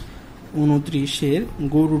 29-এর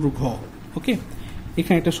গরুর ঘ। ওকে,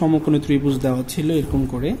 এখানে একটা সমকোণী ত্রিভুজ দেওয়া ছিল এরকম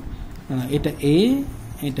করে, এটা এ,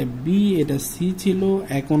 এটা বি, এটা সি ছিল।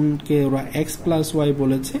 একোণকে ওরা এক্স প্লাস ওয়াই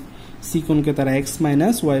বলেছে, সি কোণকে তারা এক্স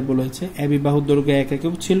মাইনাস ওয়াই বলেছে। এবি বাহুর দৈর্ঘ্য 1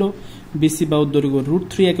 একক ছিল, বিসি বাহুর দৈর্ঘ্য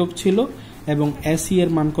 √3 একক ছিল, এবং এসি এর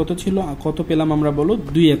মান কত ছিল, কত পেলাম আমরা বলো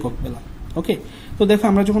 2 একক পেলাম। ওকে, তো দেখো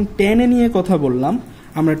আমরা যখন tan এ নিয়ে কথা বললাম,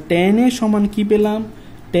 আমরা tan এ সমান কি পেলাম,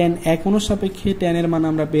 tan একোণের সাপেক্ষে tan এর মান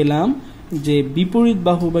আমরা পেলাম যে বিপরীত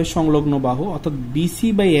বাহু বাই সংলগ্ন বাহু অর্থাৎ BC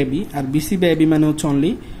by AB, R BC by AB মানে হচ্ছে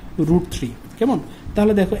অনলি √3। কেমন?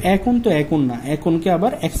 তাহলে দেখো একোণ তো একোণ না, একোণকে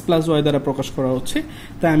আবার এক্স প্লাস ওয়াই দ্বারা প্রকাশ করা হচ্ছে।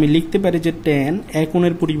 তাই আমি লিখতে পারি যে tan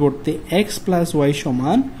একোণের পরিবর্তে এক্স প্লাস ওয়াই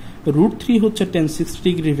সমান √3 হচ্ছে tan 60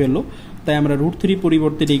 ডিগ্রি ভ্যালু, তাই আমরা √3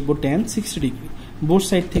 পরিবর্তে লিখব tan 60 ডিগ্রি। বোথ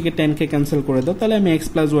সাইড থেকে tan কে ক্যান্সেল করে দাও, তাহলে আমি এক্স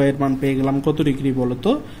প্লাস ওয়াই এর মান পেয়ে গেলাম কত ডিগ্রি বলো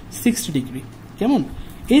তো, 60 ডিগ্রি। কেমন?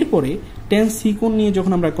 এরপরে tan c কোণ নিয়ে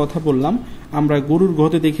যখন আমরা কথা বললাম, আমরা গরুর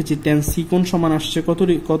ঘতে দেখেছি tan c কোণ সমান আসছে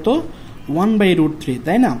কত 1/√3,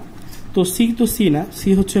 তাই না? তো সি না, সি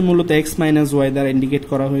হচ্ছে মূলত এক্স মাইনাস ওয়াই দ্বারা ইন্ডিকেট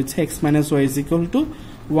করা হয়েছে। X minus Y is equal to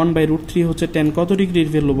 1/√3 হচ্ছে tan কত ডিগ্রির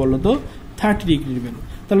ভ্যালু বলো তো, 30 ডিগ্রির ভ্যালু।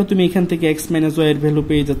 তাহলে তুমি এখান থেকে এক্স মাইনাস ওয়াই এর ভ্যালু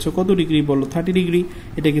পেয়ে যাচ্ছ কত ডিগ্রি বলো, 30 ডিগ্রি।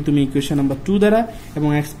 এটাকে তুমি ইকুয়েশন নাম্বার 2 দ্বারা, এবং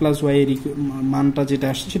এক্স প্লাস ওয়াই এর মানটা যেটা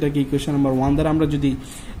আসছে সেটাকে ইকুয়েশন নাম্বার 1 দ্বারা আমরা যদি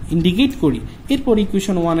ইন্ডিকেট করি, এরপর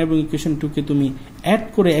ইকুয়েশন 1 এবং ইকুয়েশন 2 কে তুমি অ্যাড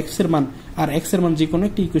করে এক্স এর মান আর এক্স এর মান যে কোনো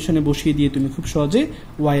একটা ইকুয়েশনে বসিয়ে দিয়ে তুমি খুব সহজে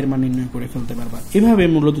ওয়াই এর মান নির্ণয় করে ফেলতে পারবা। এভাবে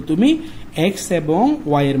মূলত তুমি এক্স এবং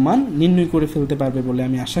ওয়াই এর মান নির্ণয় করে ফেলতে পারবে বলে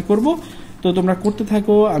আমি আশা করব। তো তোমরা করতে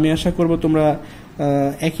থাকো, আমি আশা করব তোমরা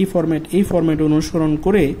একই ফরম্যাট, এই ফরম্যাট অনুসরণ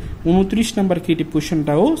করে 29 নাম্বার ক্রিয়েটিভ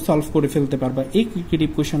কোয়েশ্চেনটাও সলভ করে ফেলতে পারবা। এই ক্রিয়েটিভ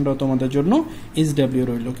কোয়েশ্চেনটাও তোমাদের জন্য SW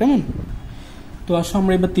রইল। কেমন? তো আসো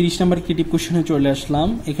আমরা এবার 30 নাম্বার ক্রিয়েটিভ কোয়েশ্চেনে চলে আসলাম।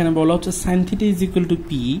 এখানে বলা হচ্ছে sin θ is equal to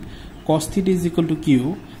P, cos θ is equal to Q,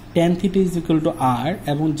 tan θ is equal to আর,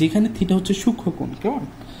 এবং যেখানে θ হচ্ছে সূক্ষ্মকোণ। কেমন?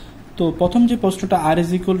 তো প্রথম যে প্রশ্নটা r is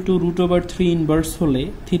equal to √3 inverse হলে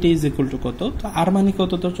θ ইজ ইকুয়াল টু কত, তো r মানে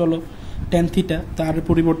কত, তো চলো tan θ, তার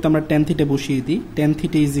পরিবর্তে আমরা tan θ বসিয়ে দিই। tan θ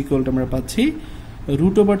ইজ ইকুয়াল টু আমরা পাচ্ছি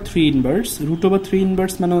 √3 ইনভার্স, √3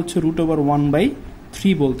 ইনভার্স মানে হচ্ছে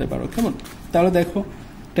 √1/3 বলতে পারো। কেমন? তাহলে দেখো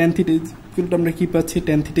tan θ ইজ ইকুয়াল টু আমরা কি পাচ্ছি,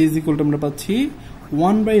 tan θ ইজ ইকুয়াল টু আমরা পাচ্ছি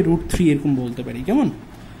 1/√3 এরকম বলতে পারি। কেমন?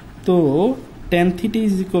 তো tan θ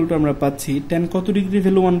ইজ ইকুয়াল টু আমরা পাচ্ছি tan কত ডিগ্রির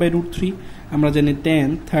ভ্যালু 1/√3, আমরা জানি tan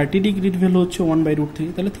 30 ডিগ্রির ভ্যালু হচ্ছে 1/√3,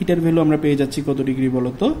 তাহলে থিটার ভ্যালু আমরা পেয়ে যাচ্ছি কত ডিগ্রি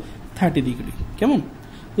বলো তো, 30 ডিগ্রি। কেমন?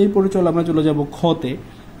 এরপরে চলো আমরা চলে যাব খতে।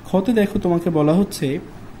 খতে দেখো তোমাকে বলা হচ্ছে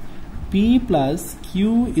p plus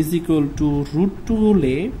Q is equal to √2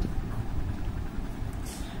 হলে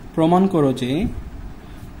প্রমাণ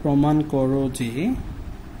করো যে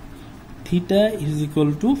theta is equal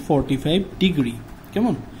to 45 degree.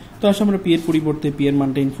 কেমন? তো আসলে আমরা পি এর পরিবর্তে পি এর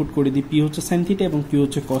মানটা ইনপুট করে দিই। পি হচ্ছে সাইন থিটা এবং কিউ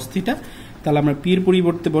হচ্ছে কস থিটা। তাহলে আমরা পি এর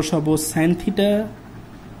পরিবর্তে বসাবো sine theta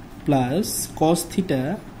plus cos theta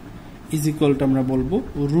is equal to আমরা বলবো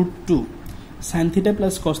 √2। Sine theta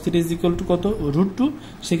plus cos theta is equal to কত, √2।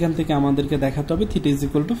 সেখান থেকে আমাদেরকে দেখাতে হবে theta is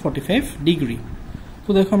equal to 45 degree. তো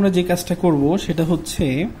দেখো আমরা যে কাজটা করব সেটা হচ্ছে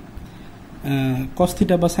কস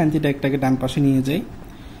থিটা বা সাইন থিটা একটাকে ডান পাশে নিয়ে যাই।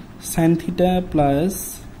 Sine theta plus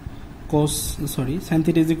sine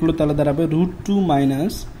theta is equal to তাহলে দাঁড়াবে √2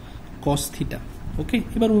 মাইনাস কস থিটা। ওকে,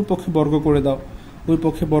 এবার ওই পক্ষে বর্গ করে দাও। ওই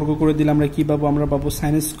পক্ষে বর্গ করে দিলে আমরা কি পাবো, আমরা পাবো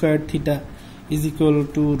sine square theta is equal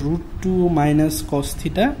to √2 minus cos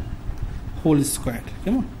theta whole square.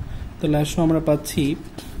 কেমন? তাহলে আসো আমরা পাচ্ছি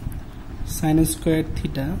sine square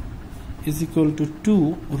theta is equal to 2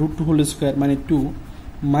 √2 whole square মানে 2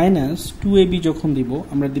 মাইনাস 2ab যখন দিব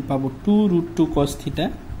আমরা পাবো 2 √2 cos theta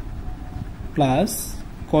plus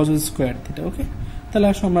cos square theta. ওকে, তাহলে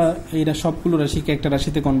আসো আমরা এইটা সবগুলো রাশিকে একটা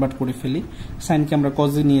রাশিতে কনভার্ট করে ফেলি। সাইনকে আমরা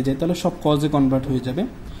কজে নিয়ে যাই, তাহলে সব কজে কনভার্ট হয়ে যাবে।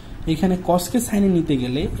 এখানে কসকে সাইনে নিতে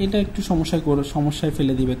গেলে এটা একটু সমস্যায়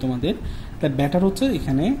ফেলে দিবে তোমাদের। তাই ব্যাটার হচ্ছে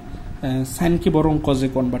এখানে সাইনকে বরং কজে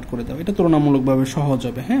কনভার্ট করে দাও, এটা তুলনামূলকভাবে সহজ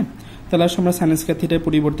হবে। হ্যাঁ, তাহলে আসলে আমরা সাইন স্কয়ার থিটার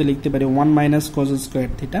পরিবর্তে লিখতে পারি 1 minus cause square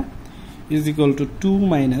theta is equal to 2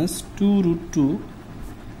 minus 2√2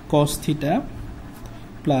 cos theta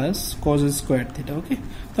plus cos square theta. ওকে,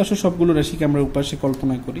 তো আসলে সবগুলো রাশিকে আমরা উপাশে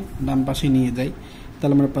কল্পনা করি, ডান পাশে নিয়ে যাই,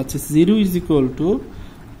 তাহলে আমরা পাচ্ছি 0 is equal to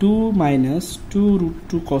 2 minus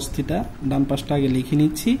 2√2 cos theta, ডান পাশটা আগে লিখে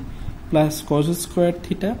নিচ্ছি, plus cos square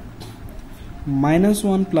theta minus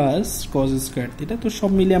 1 plus cos square theta. তো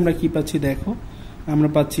সব মিলে আমরা কি পাচ্ছি দেখো, আমরা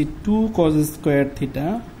পাচ্ছি 2 cause square theta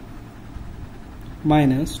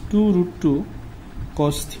minus 2√2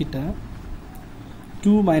 cos theta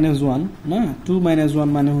 2 minus 1 না, 2 মাইনাস 1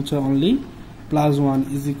 মানে হচ্ছে only plus 1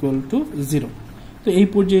 is equal to 0। তো এই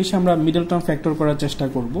পর্যায়ে এসে আমরা মিডল টার্ম ফ্যাক্টর করার চেষ্টা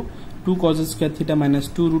করব। 2 cos square theta minus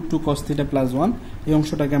 2√2 cos theta plus 1 এই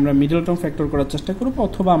অংশটাকে আমরা মিডল টার্ম ফ্যাক্টর করার চেষ্টা করব,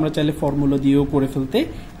 অথবা আমরা চাইলে ফর্মুলা দিয়েও করে ফেলতে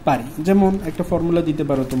পারি। যেমন একটা ফর্মুলা দিতে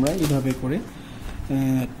পারো তোমরা এইভাবে করে,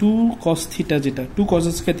 2 cos থিটা যেটা 2 cos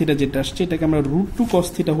স্কয়ার থিটা যেটা আসছে এটাকে আমরা √2 cos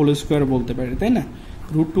থিটা হোল স্কয়ার বলতে পারি, তাই না?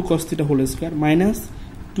 √2 cos theta whole square minus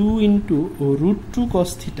 2 into √2 cos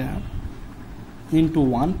theta into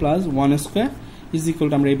 1 plus 1 square is equal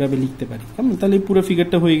to আমরা এইভাবে লিখতে পারি। কেমন? তাহলে এই পুরো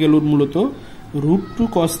ফিগারটা হয়ে গেল মূলত √2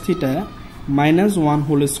 cos theta minus 1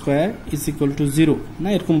 whole square is equal to 0 না,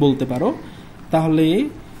 এরকম বলতে পারো। তাহলে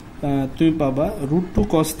তুমি পাবা √2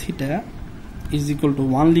 cos theta is equal to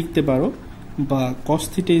 1 লিখতে পারো, বা cos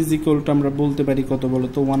theta is equal to আমরা বলতে পারি কত বলো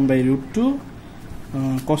তো 1/√2।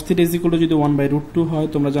 cos theta is equal to যদি 1/√2 হয়,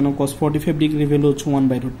 তোমরা জানো cos 45 ডিগ্রি ভ্যালু হচ্ছে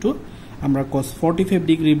 1/√2, আমরা cos 45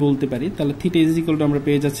 ডিগ্রি বলতে পারি। তাহলে থিটা ইজ ইকুয়াল টু আমরা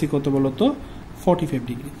পেয়ে যাচ্ছি কত বলো তো 45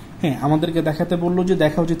 ডিগ্রি। হ্যাঁ, আমাদেরকে দেখাতে বললো যে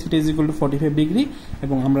দেখাও যে theta is equal to 45 degree,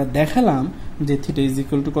 এবং আমরা দেখালাম যে থিটা ইজ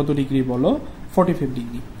ইকুয়াল টু কত ডিগ্রি বলো 45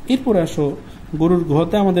 ডিগ্রি। এরপরে আসো গরুর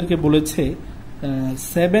ঘতে আমাদেরকে বলেছে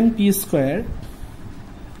 7p square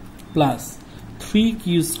plus 3q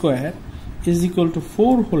square is equal to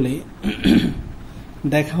 4 হলে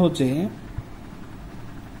দেখাও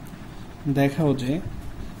যে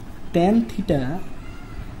tan theta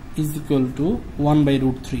is equal to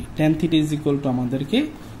 1/√3, tan theta is equal to আমাদেরকে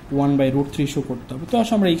 1/√3 শো করতে হবে। তো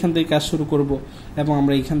আসলে আমরা এখান থেকে কাজ শুরু করব, এবং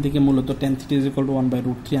আমরা এখান থেকে মূলত tan theta is equal to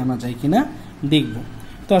 1/√3 আনা যায় কিনা দেখব।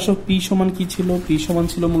 তো আসলে p সমান কি ছিল? p সমান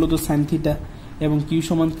ছিল মূলত sin থিটা, এবং q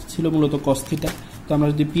সমান ছিল মূলত cos থিটা। তো আমরা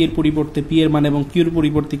যদি p এর পরিবর্তে p এর মান এবং q এর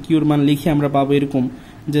পরিবর্তে q এর মান লিখে আমরা পাবো এরকম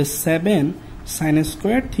যে 7 sin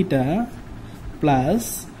স্কয়ার থিটা প্লাস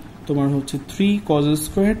তোমার হচ্ছে 3 cos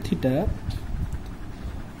square theta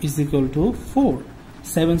is equal to 4,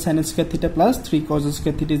 7 sin square theta plus 3 cos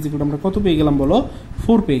square theta is equal to আমরা কত পেয়ে গেলাম বলো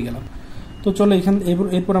 4 পেয়ে গেলাম। তো চলো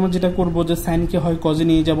এরপর আমরা যেটা করব যে sin কে হয় cos এ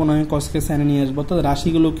নিয়ে যাব, না হয় cos কে sin এ নিয়ে আসবো, তো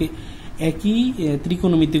রাশিগুলোকে একই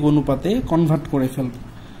ত্রিকোণমিতিক অনুপাতে কনভার্ট করে ফেলব।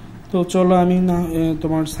 তো চলো আমি না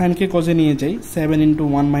তোমার sin কে cos এ নিয়ে যাই, 7 ×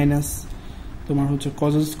 1 মাইনাস তোমার হচ্ছে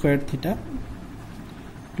cos square theta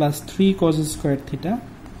plus 3 cos square theta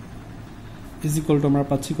is equal to আমরা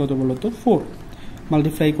পাচ্ছি কত বলো তো 4,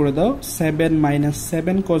 মাল্টিপ্লাই করে দাও 7 minus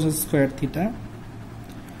 7 cos square theta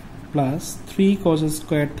plus 3 cos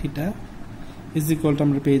square theta is equal to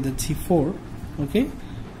আমরা পেয়ে যাচ্ছি 4। ওকে,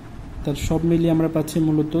 তার সব মিলিয়ে আমরা পাচ্ছি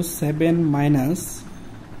মূলত 7 মাইনাস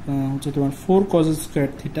হচ্ছে তোমার 4 cos স্কয়ার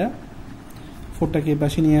থিটা, 4টাকে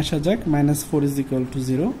পাশে নিয়ে আসা যাক, মাইনাস 4 ইজ ইকুয়াল টু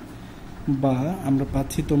 0, বা আমরা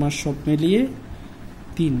পাচ্ছি তোমার সব মিলিয়ে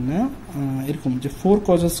 3 না এরকম যে 4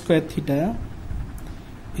 cos square theta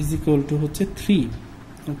is equal to হচ্ছে 3।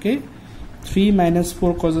 ওকে, 3 minus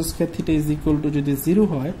 4 cos square theta is equal to যদি 0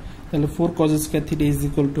 হয়, তাহলে 4 cos square theta is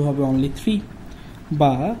equal to হবে only 3,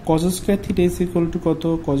 বা cos square theta is equal to কত,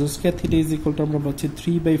 cos square theta is equal to আমরা পাচ্ছি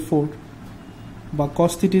 3/4, বা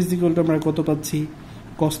cos theta is equal to আমরা কত পাচ্ছি,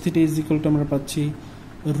 cos theta is equal to আমরা পাচ্ছি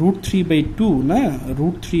 √3/2 না,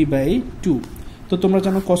 √3/2। তো তোমরা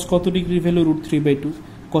জানো cos কত degree value √3/2,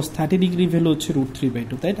 cos 30 degree value হচ্ছে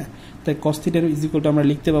 √3/2, তাই না? তাই cos থিটার ইজ ইকুয়াল টু আমরা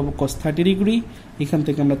লিখতে পাবো cos 30 ডিগ্রি, এখান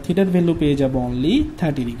থেকে আমরা থিটার ভ্যালু পেয়ে যাব অনলি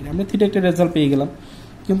 30 ডিগ্রি। আমরা থিটা একটা রেজাল্ট পেয়ে গেলাম,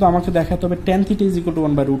 কিন্তু আমাকে দেখাতে হবে tan theta is equal to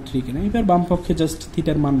 1/√3 কিনা। এবার বাম পক্ষে জাস্ট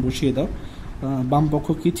থিটার মান বসিয়ে দাও। বাম পক্ষ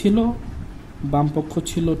কি ছিল? বাম পক্ষ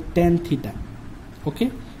ছিল tan থিটা। ওকে,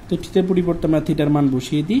 তো থিটার পরিবর্তে আমরা থিটার মান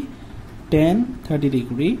বসিয়ে দিই tan 30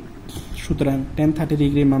 ডিগ্রি, সুতরাং tan 30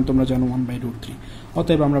 ডিগ্রির মান তোমরা জানো 1/√3।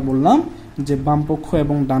 অতএব আমরা বললাম যে বাম পক্ষ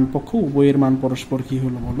এবং ডান পক্ষ উভয়ের মান পরস্পর কি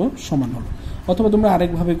হলো বলো সমান হলো। অথবা তোমরা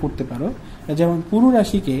আরেকভাবে করতে পারো, যেমন পুরো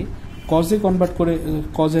রাশিকে কজে কনভার্ট করে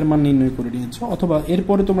কজের মান নির্ণয় করে নিয়েছো, অথবা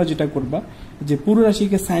এরপরে তোমরা যেটা করবা যে পুরো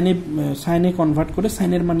রাশিকে সাইনে কনভার্ট করে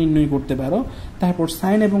সাইনের মান নির্ণয় করতে পারো, তারপর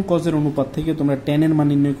সাইন এবং কজের অনুপাত থেকে তোমরা tan এর মান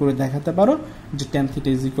নির্ণয় করে দেখাতে পারো যে tan theta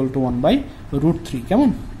is equal to 1/√3। কেমন?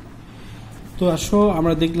 তো আসো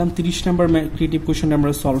আমরা দেখলাম 30 নম্বর ক্রিয়েটিভ কোশ্চেন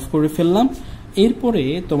আমরা সলভ করে ফেললাম। এরপরে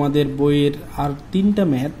তোমাদের বইয়ের আর 3টা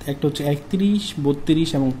ম্যাথ, একটা হচ্ছে 31, 32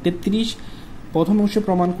 এবং 33। প্রথম অংশে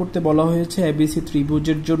প্রমাণ করতে বলা হয়েছে এবিসি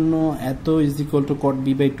ত্রিভুজের জন্য এত is equal to cot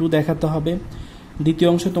b/2 দেখাতে হবে। দ্বিতীয়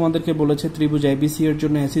অংশে তোমাদেরকে বলেছে ত্রিভুজ এবিসি এর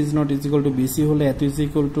জন্য S is not is equal to BC হলে এত ইজ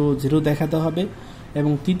ইকুয়াল টু 0 দেখাতে হবে।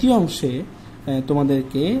 এবং তৃতীয় অংশে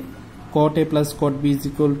তোমাদেরকে cot a plus cot b is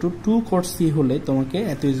equal to 2 cot c হলে তোমাকে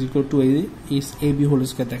এত is equal to ab whole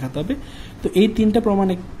square দেখাতে হবে। তো এই 3টা প্রমাণ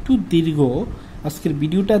একটু দীর্ঘ, আজকের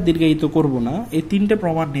ভিডিওটা দীর্ঘায়িত করব না। এই 3টা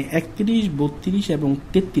প্রমাণ নিয়ে 31, 32 এবং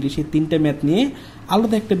 33 এই 3টা ম্যাথ নিয়ে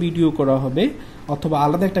আলাদা একটা ভিডিও করা হবে অথবা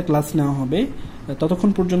আলাদা একটা ক্লাস নেওয়া হবে।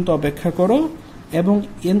 ততক্ষণ পর্যন্ত অপেক্ষা করো এবং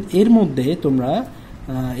এর মধ্যে তোমরা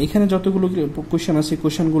এখানে যতগুলো কোশ্চেন আছে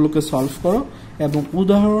কোশ্চেনগুলোকে সলভ করো এবং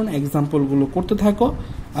উদাহরণ এক্সাম্পলগুলো করতে থাকো।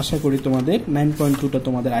 আশা করি তোমাদের 9.2টা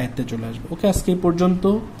তোমাদের আয়ত্তে চলে আসবে। ওকে, আজকে এই পর্যন্ত।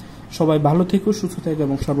 সবাই ভালো থেকো, সুস্থ থেকো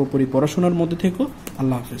এবং সর্বোপরি পড়াশোনার মধ্যে থেকো।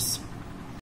 আল্লাহ হাফেজ।